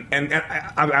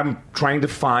I'm trying to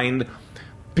find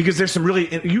Because there's some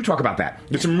really, you talk about that.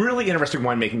 There's some really interesting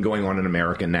winemaking going on in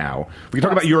America now. We can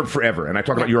talk about Europe forever, and I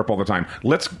talk about Europe all the time.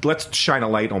 Let's shine a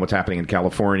light on what's happening in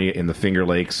California, in the Finger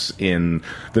Lakes, in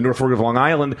the North Fork of Long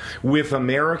Island, with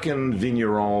American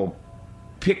vigneron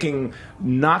picking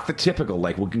not the typical,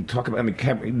 like we can talk about. I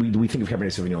mean, we think of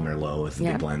Cabernet Sauvignon Merlot as the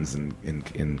big blends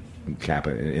in Capa,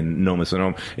 in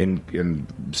Sonoma, in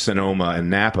Sonoma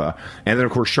and Napa, and then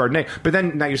of course Chardonnay. But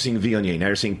then now you're seeing Viognier, now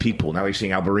you're seeing Picpoul, now you're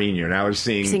seeing Albarino, now you're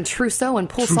seeing Trousseau and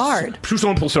Pulsard. Trousseau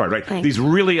and Pulsard, right? Thanks. These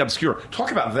really obscure.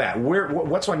 Talk about that.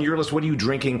 What's on your list? What are you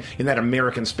drinking in that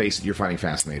American space that you're finding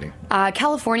fascinating?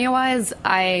 California-wise,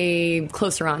 I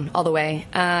Clos Seurat all the way.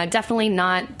 Definitely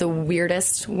not the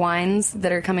weirdest wines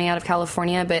that are coming out of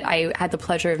California, but I had the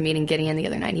pleasure of meeting Gideon the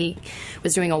other night. He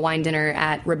was doing a wine dinner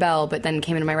at Rebelle, but then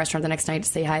came into my restaurant the next night to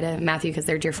say hi to Matthew because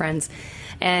they're dear friends.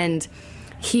 And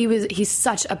he's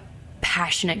such a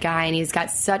passionate guy, and he's got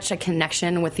such a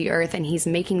connection with the earth, and he's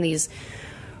making these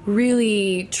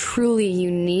really, truly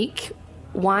unique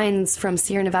wines from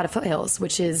Sierra Nevada foothills,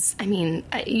 which is, I mean,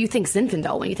 you think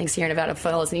Zinfandel when you think Sierra Nevada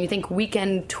foothills, and you think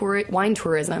weekend wine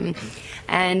tourism.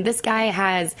 And this guy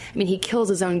has, I mean, he kills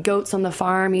his own goats on the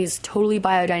farm. He's totally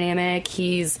biodynamic.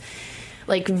 He's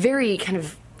like very kind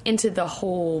of into the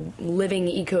whole living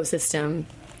ecosystem.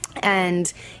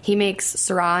 And he makes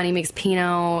Syrah, and he makes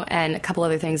Pinot, and a couple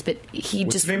other things. But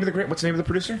What's the name of the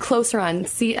producer? Clos Seurat,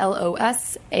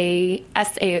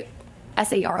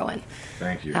 CLOSARON.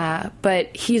 Thank you.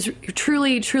 But he's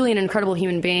truly, truly an incredible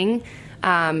human being.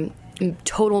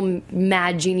 Total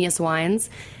mad genius wines.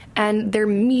 And they're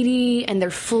meaty, and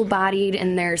they're full-bodied,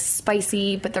 and they're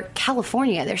spicy, but they're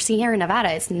California. They're Sierra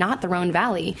Nevada. It's not the Rhone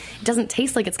Valley. It doesn't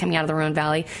taste like it's coming out of the Rhone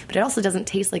Valley, but it also doesn't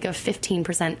taste like a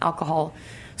 15% alcohol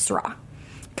Syrah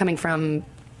coming from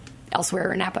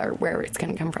elsewhere in Napa or where it's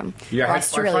going to come from. Yeah, I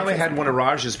finally had one of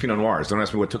Raj's Pinot Noirs. Don't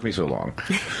ask me what took me so long.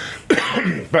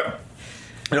 But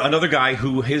another guy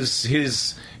who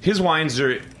his wines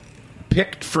are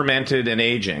picked, fermented, and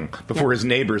aging before his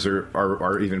neighbors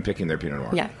are even picking their Pinot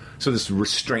Noir. Yeah. So this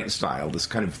restraint style, this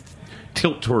kind of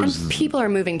tilt towards... And people are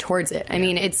moving towards it. I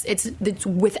mean, it's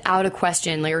without a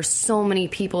question. There are so many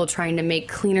people trying to make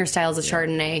cleaner styles of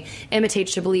Chardonnay, imitate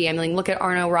Chablis. I mean, look at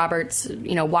Arnaud Roberts,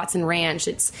 Watson Ranch.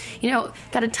 It's,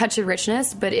 got a touch of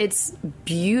richness, but it's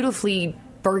beautifully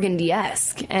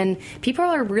Burgundy-esque. And people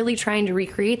are really trying to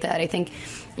recreate that. I think,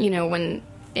 when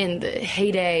in the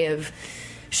heyday of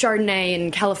Chardonnay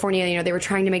in California, they were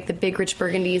trying to make the big, rich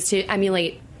Burgundies to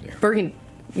emulate Burgundy.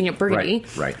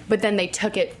 Right. But then they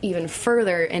took it even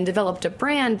further and developed a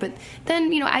brand. But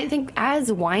then, I think as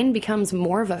wine becomes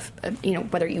more of a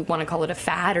whether you want to call it a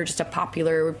fad or just a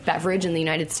popular beverage in the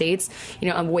United States,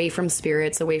 away from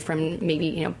spirits, away from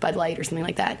maybe, Bud Light or something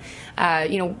like that,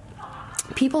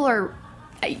 people are,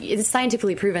 it's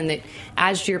scientifically proven that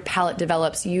as your palate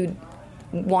develops, you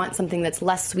want something that's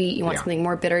less sweet, you want something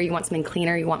more bitter, you want something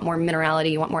cleaner, you want more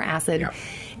minerality, you want more acid.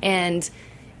 And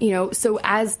so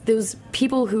as those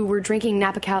people who were drinking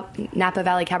Napa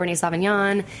Valley Cabernet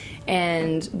Sauvignon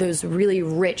and those really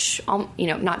rich,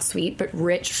 not sweet, but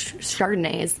rich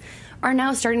Chardonnays are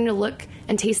now starting to look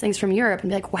and taste things from Europe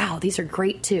and be like, wow, these are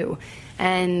great too.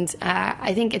 And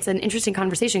I think it's an interesting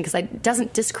conversation because it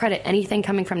doesn't discredit anything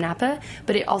coming from Napa,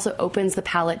 but it also opens the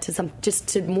palate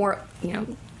to more,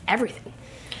 everything.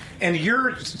 And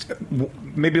you're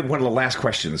maybe one of the last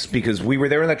questions, because we were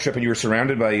there on that trip and you were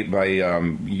surrounded by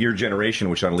your generation,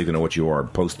 which I don't even know what you are,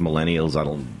 post-millennials,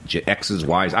 X's,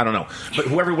 Y's, I don't know. But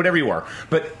whatever you are.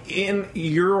 But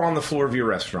you're on the floor of your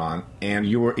restaurant, and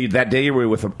that day you were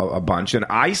with a bunch, and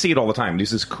I see it all the time.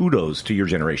 This is kudos to your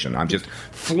generation. I'm just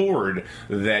floored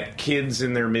that kids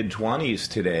in their mid-20s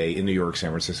today in New York,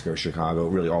 San Francisco, Chicago,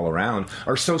 really all around,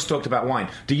 are so stoked about wine.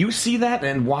 Do you see that,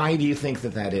 and why do you think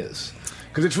that is?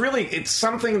 Because it's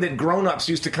something that grown-ups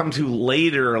used to come to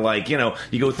later, like, you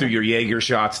go through your Jaeger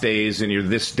shots days and your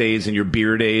this days and your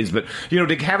beer days, but,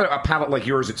 to have a palate like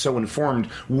yours that's so informed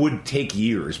would take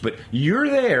years. But you're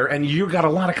there, and you've got a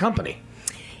lot of company.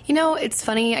 It's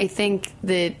funny. I think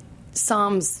that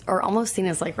Soms are almost seen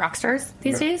as, like, rock stars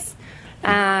these days.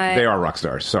 They are rock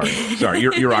stars. Sorry,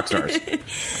 you're rock stars.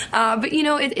 But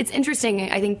it's interesting.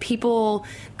 I think people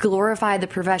glorify the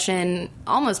profession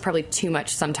almost probably too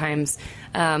much sometimes.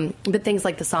 But things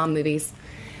like the Somm movies.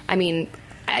 I mean,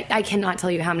 I cannot tell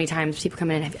you how many times people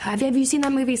come in and have you seen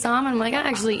that movie Somm? And I'm like,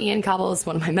 actually, Ian Cobble is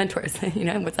one of my mentors.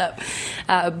 What's up?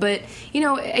 But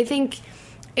I think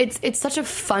it's such a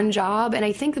fun job, and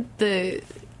I think that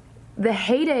the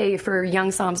heyday for young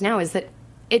Somms now is that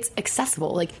it's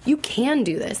accessible. Like, you can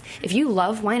do this. If you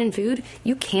love wine and food,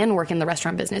 you can work in the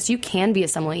restaurant business. You can be a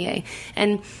sommelier.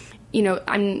 And,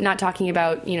 I'm not talking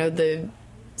about, the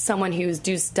someone who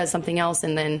does something else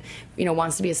and then,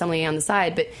 wants to be a sommelier on the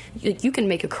side, but you can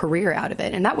make a career out of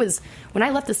it. And that was, when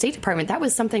I left the State Department, that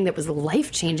was something that was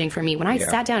life-changing for me. When I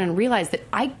sat down and realized that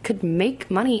I could make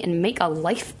money and make a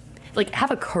life,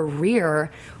 have a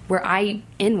career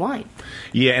in wine.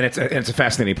 Yeah, and it's a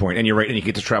fascinating point. And you're right, and you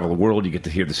get to travel the world, you get to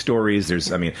hear the stories. Alice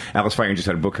Feiern just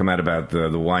had a book come out about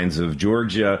the wines of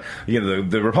Georgia.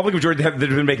 The Republic of Georgia, they've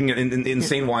been making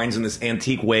insane wines in this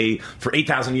antique way for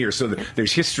 8,000 years. So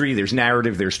there's history, there's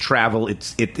narrative, there's travel.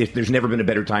 There's never been a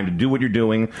better time to do what you're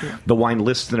doing. Yeah. The wine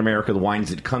lists in America, the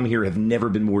wines that come here have never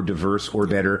been more diverse or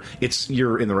better.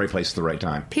 You're in the right place at the right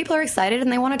time. People are excited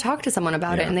and they want to talk to someone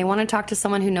about it, and they want to talk to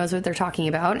someone who knows what they're talking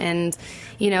about. And,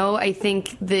 I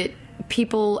think that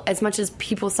people, as much as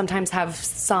people sometimes have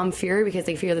some fear because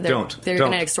they fear that they're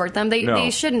going to extort them,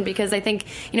 they shouldn't, because I think,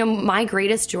 my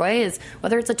greatest joy is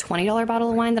whether it's a $20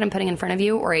 bottle of wine that I'm putting in front of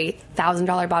you or a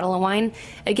 $1,000 bottle of wine.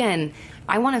 Again,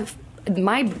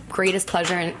 my greatest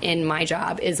pleasure in my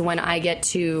job is when I get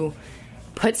to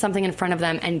put something in front of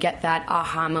them and get that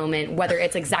aha moment, whether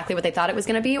it's exactly what they thought it was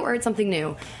going to be or it's something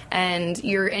new. And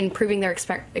you're improving their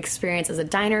experience as a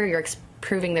diner, you're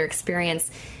improving their experience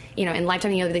in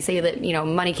lifetime. They say that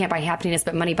money can't buy happiness,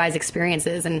 but money buys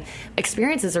experiences, and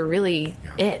experiences are really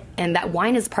it. And that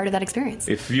wine is part of that experience.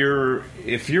 If you're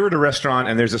at a restaurant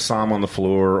and there's a somm on the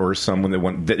floor or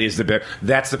someone that is the best,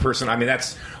 that's the person.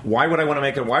 That's why would I want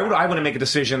to make a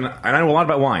decision? And I know a lot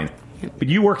about wine, but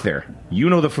you work there. You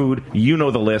know the food. You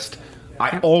know the list.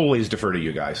 I always defer to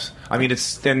you guys.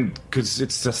 Because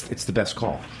it's the best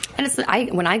call. And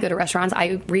when I go to restaurants,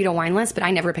 I read a wine list, but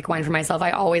I never pick wine for myself.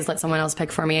 I always let someone else pick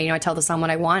for me. I tell the someone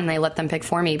what I want, and I let them pick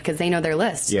for me because they know their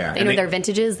list. Yeah, they know their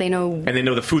vintages. They know, and they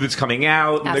know the food that's coming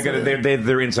out.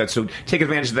 They're inside. So take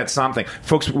advantage of that somm thing,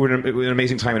 folks. We're in an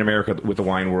amazing time in America with the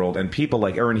wine world and people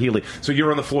like Erin Healy. So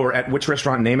you're on the floor at which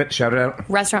restaurant? Name it. Shout it out.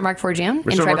 Restaurant Marc Forgione.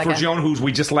 Restaurant Marc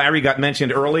Forgione, Larry got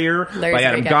mentioned earlier by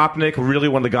Adam Gopnik. Really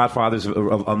one of the godfathers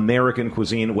of American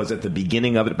cuisine. Was at the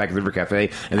beginning of it back at the River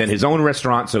Cafe, and then his own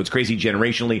restaurant. So it's crazy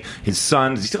generationally. His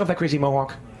son, does he still have that crazy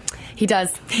mohawk? He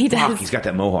does. He does. Fuck, he's got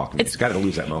that mohawk. He's got to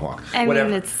lose that mohawk.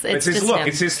 It's his look. Him.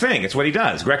 It's his thing. It's what he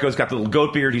does. Greco's got the little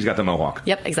goat beard. He's got the mohawk.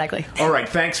 Yep, exactly. All right.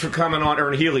 Thanks for coming on,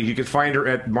 Erin Healy. You can find her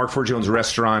at Marc Forgione's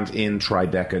restaurant in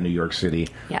Tribeca, New York City.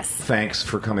 Yes. Thanks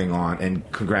for coming on, and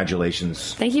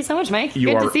congratulations. Thank you so much, Mike.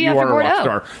 Good to see you after Bordeaux. You are a rock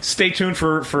star. Stay tuned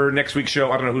for next week's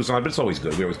show. I don't know who's on, but it's always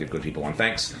good. We always get good people on.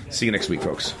 Thanks. See you next week,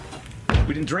 folks.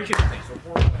 We didn't drink anything.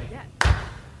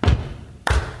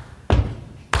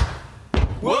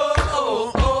 Whoa,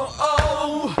 oh, oh,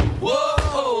 oh. Whoa,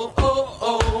 oh, oh,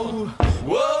 oh.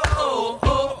 Whoa, oh,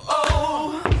 oh,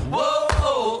 oh. Whoa,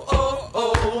 oh, oh,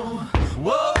 oh.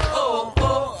 Whoa, oh,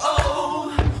 oh,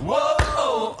 oh. Whoa,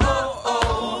 oh, oh,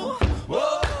 oh.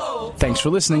 Whoa. Thanks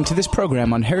for listening to this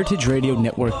program on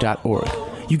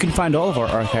heritageradionetwork.org. You can find all of our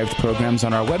archived programs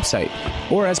on our website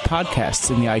or as podcasts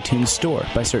in the iTunes Store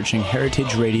by searching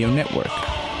Heritage Radio Network.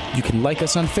 You can like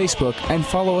us on Facebook and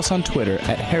follow us on Twitter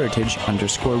at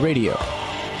 @heritage_radio.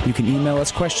 You can email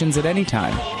us questions at any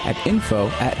time at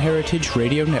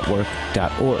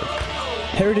info@heritageradionetwork.org.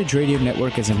 Heritage Radio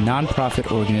Network is a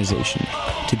non-profit organization.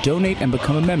 To donate and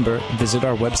become a member, visit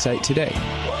our website today.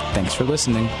 Thanks for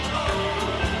listening.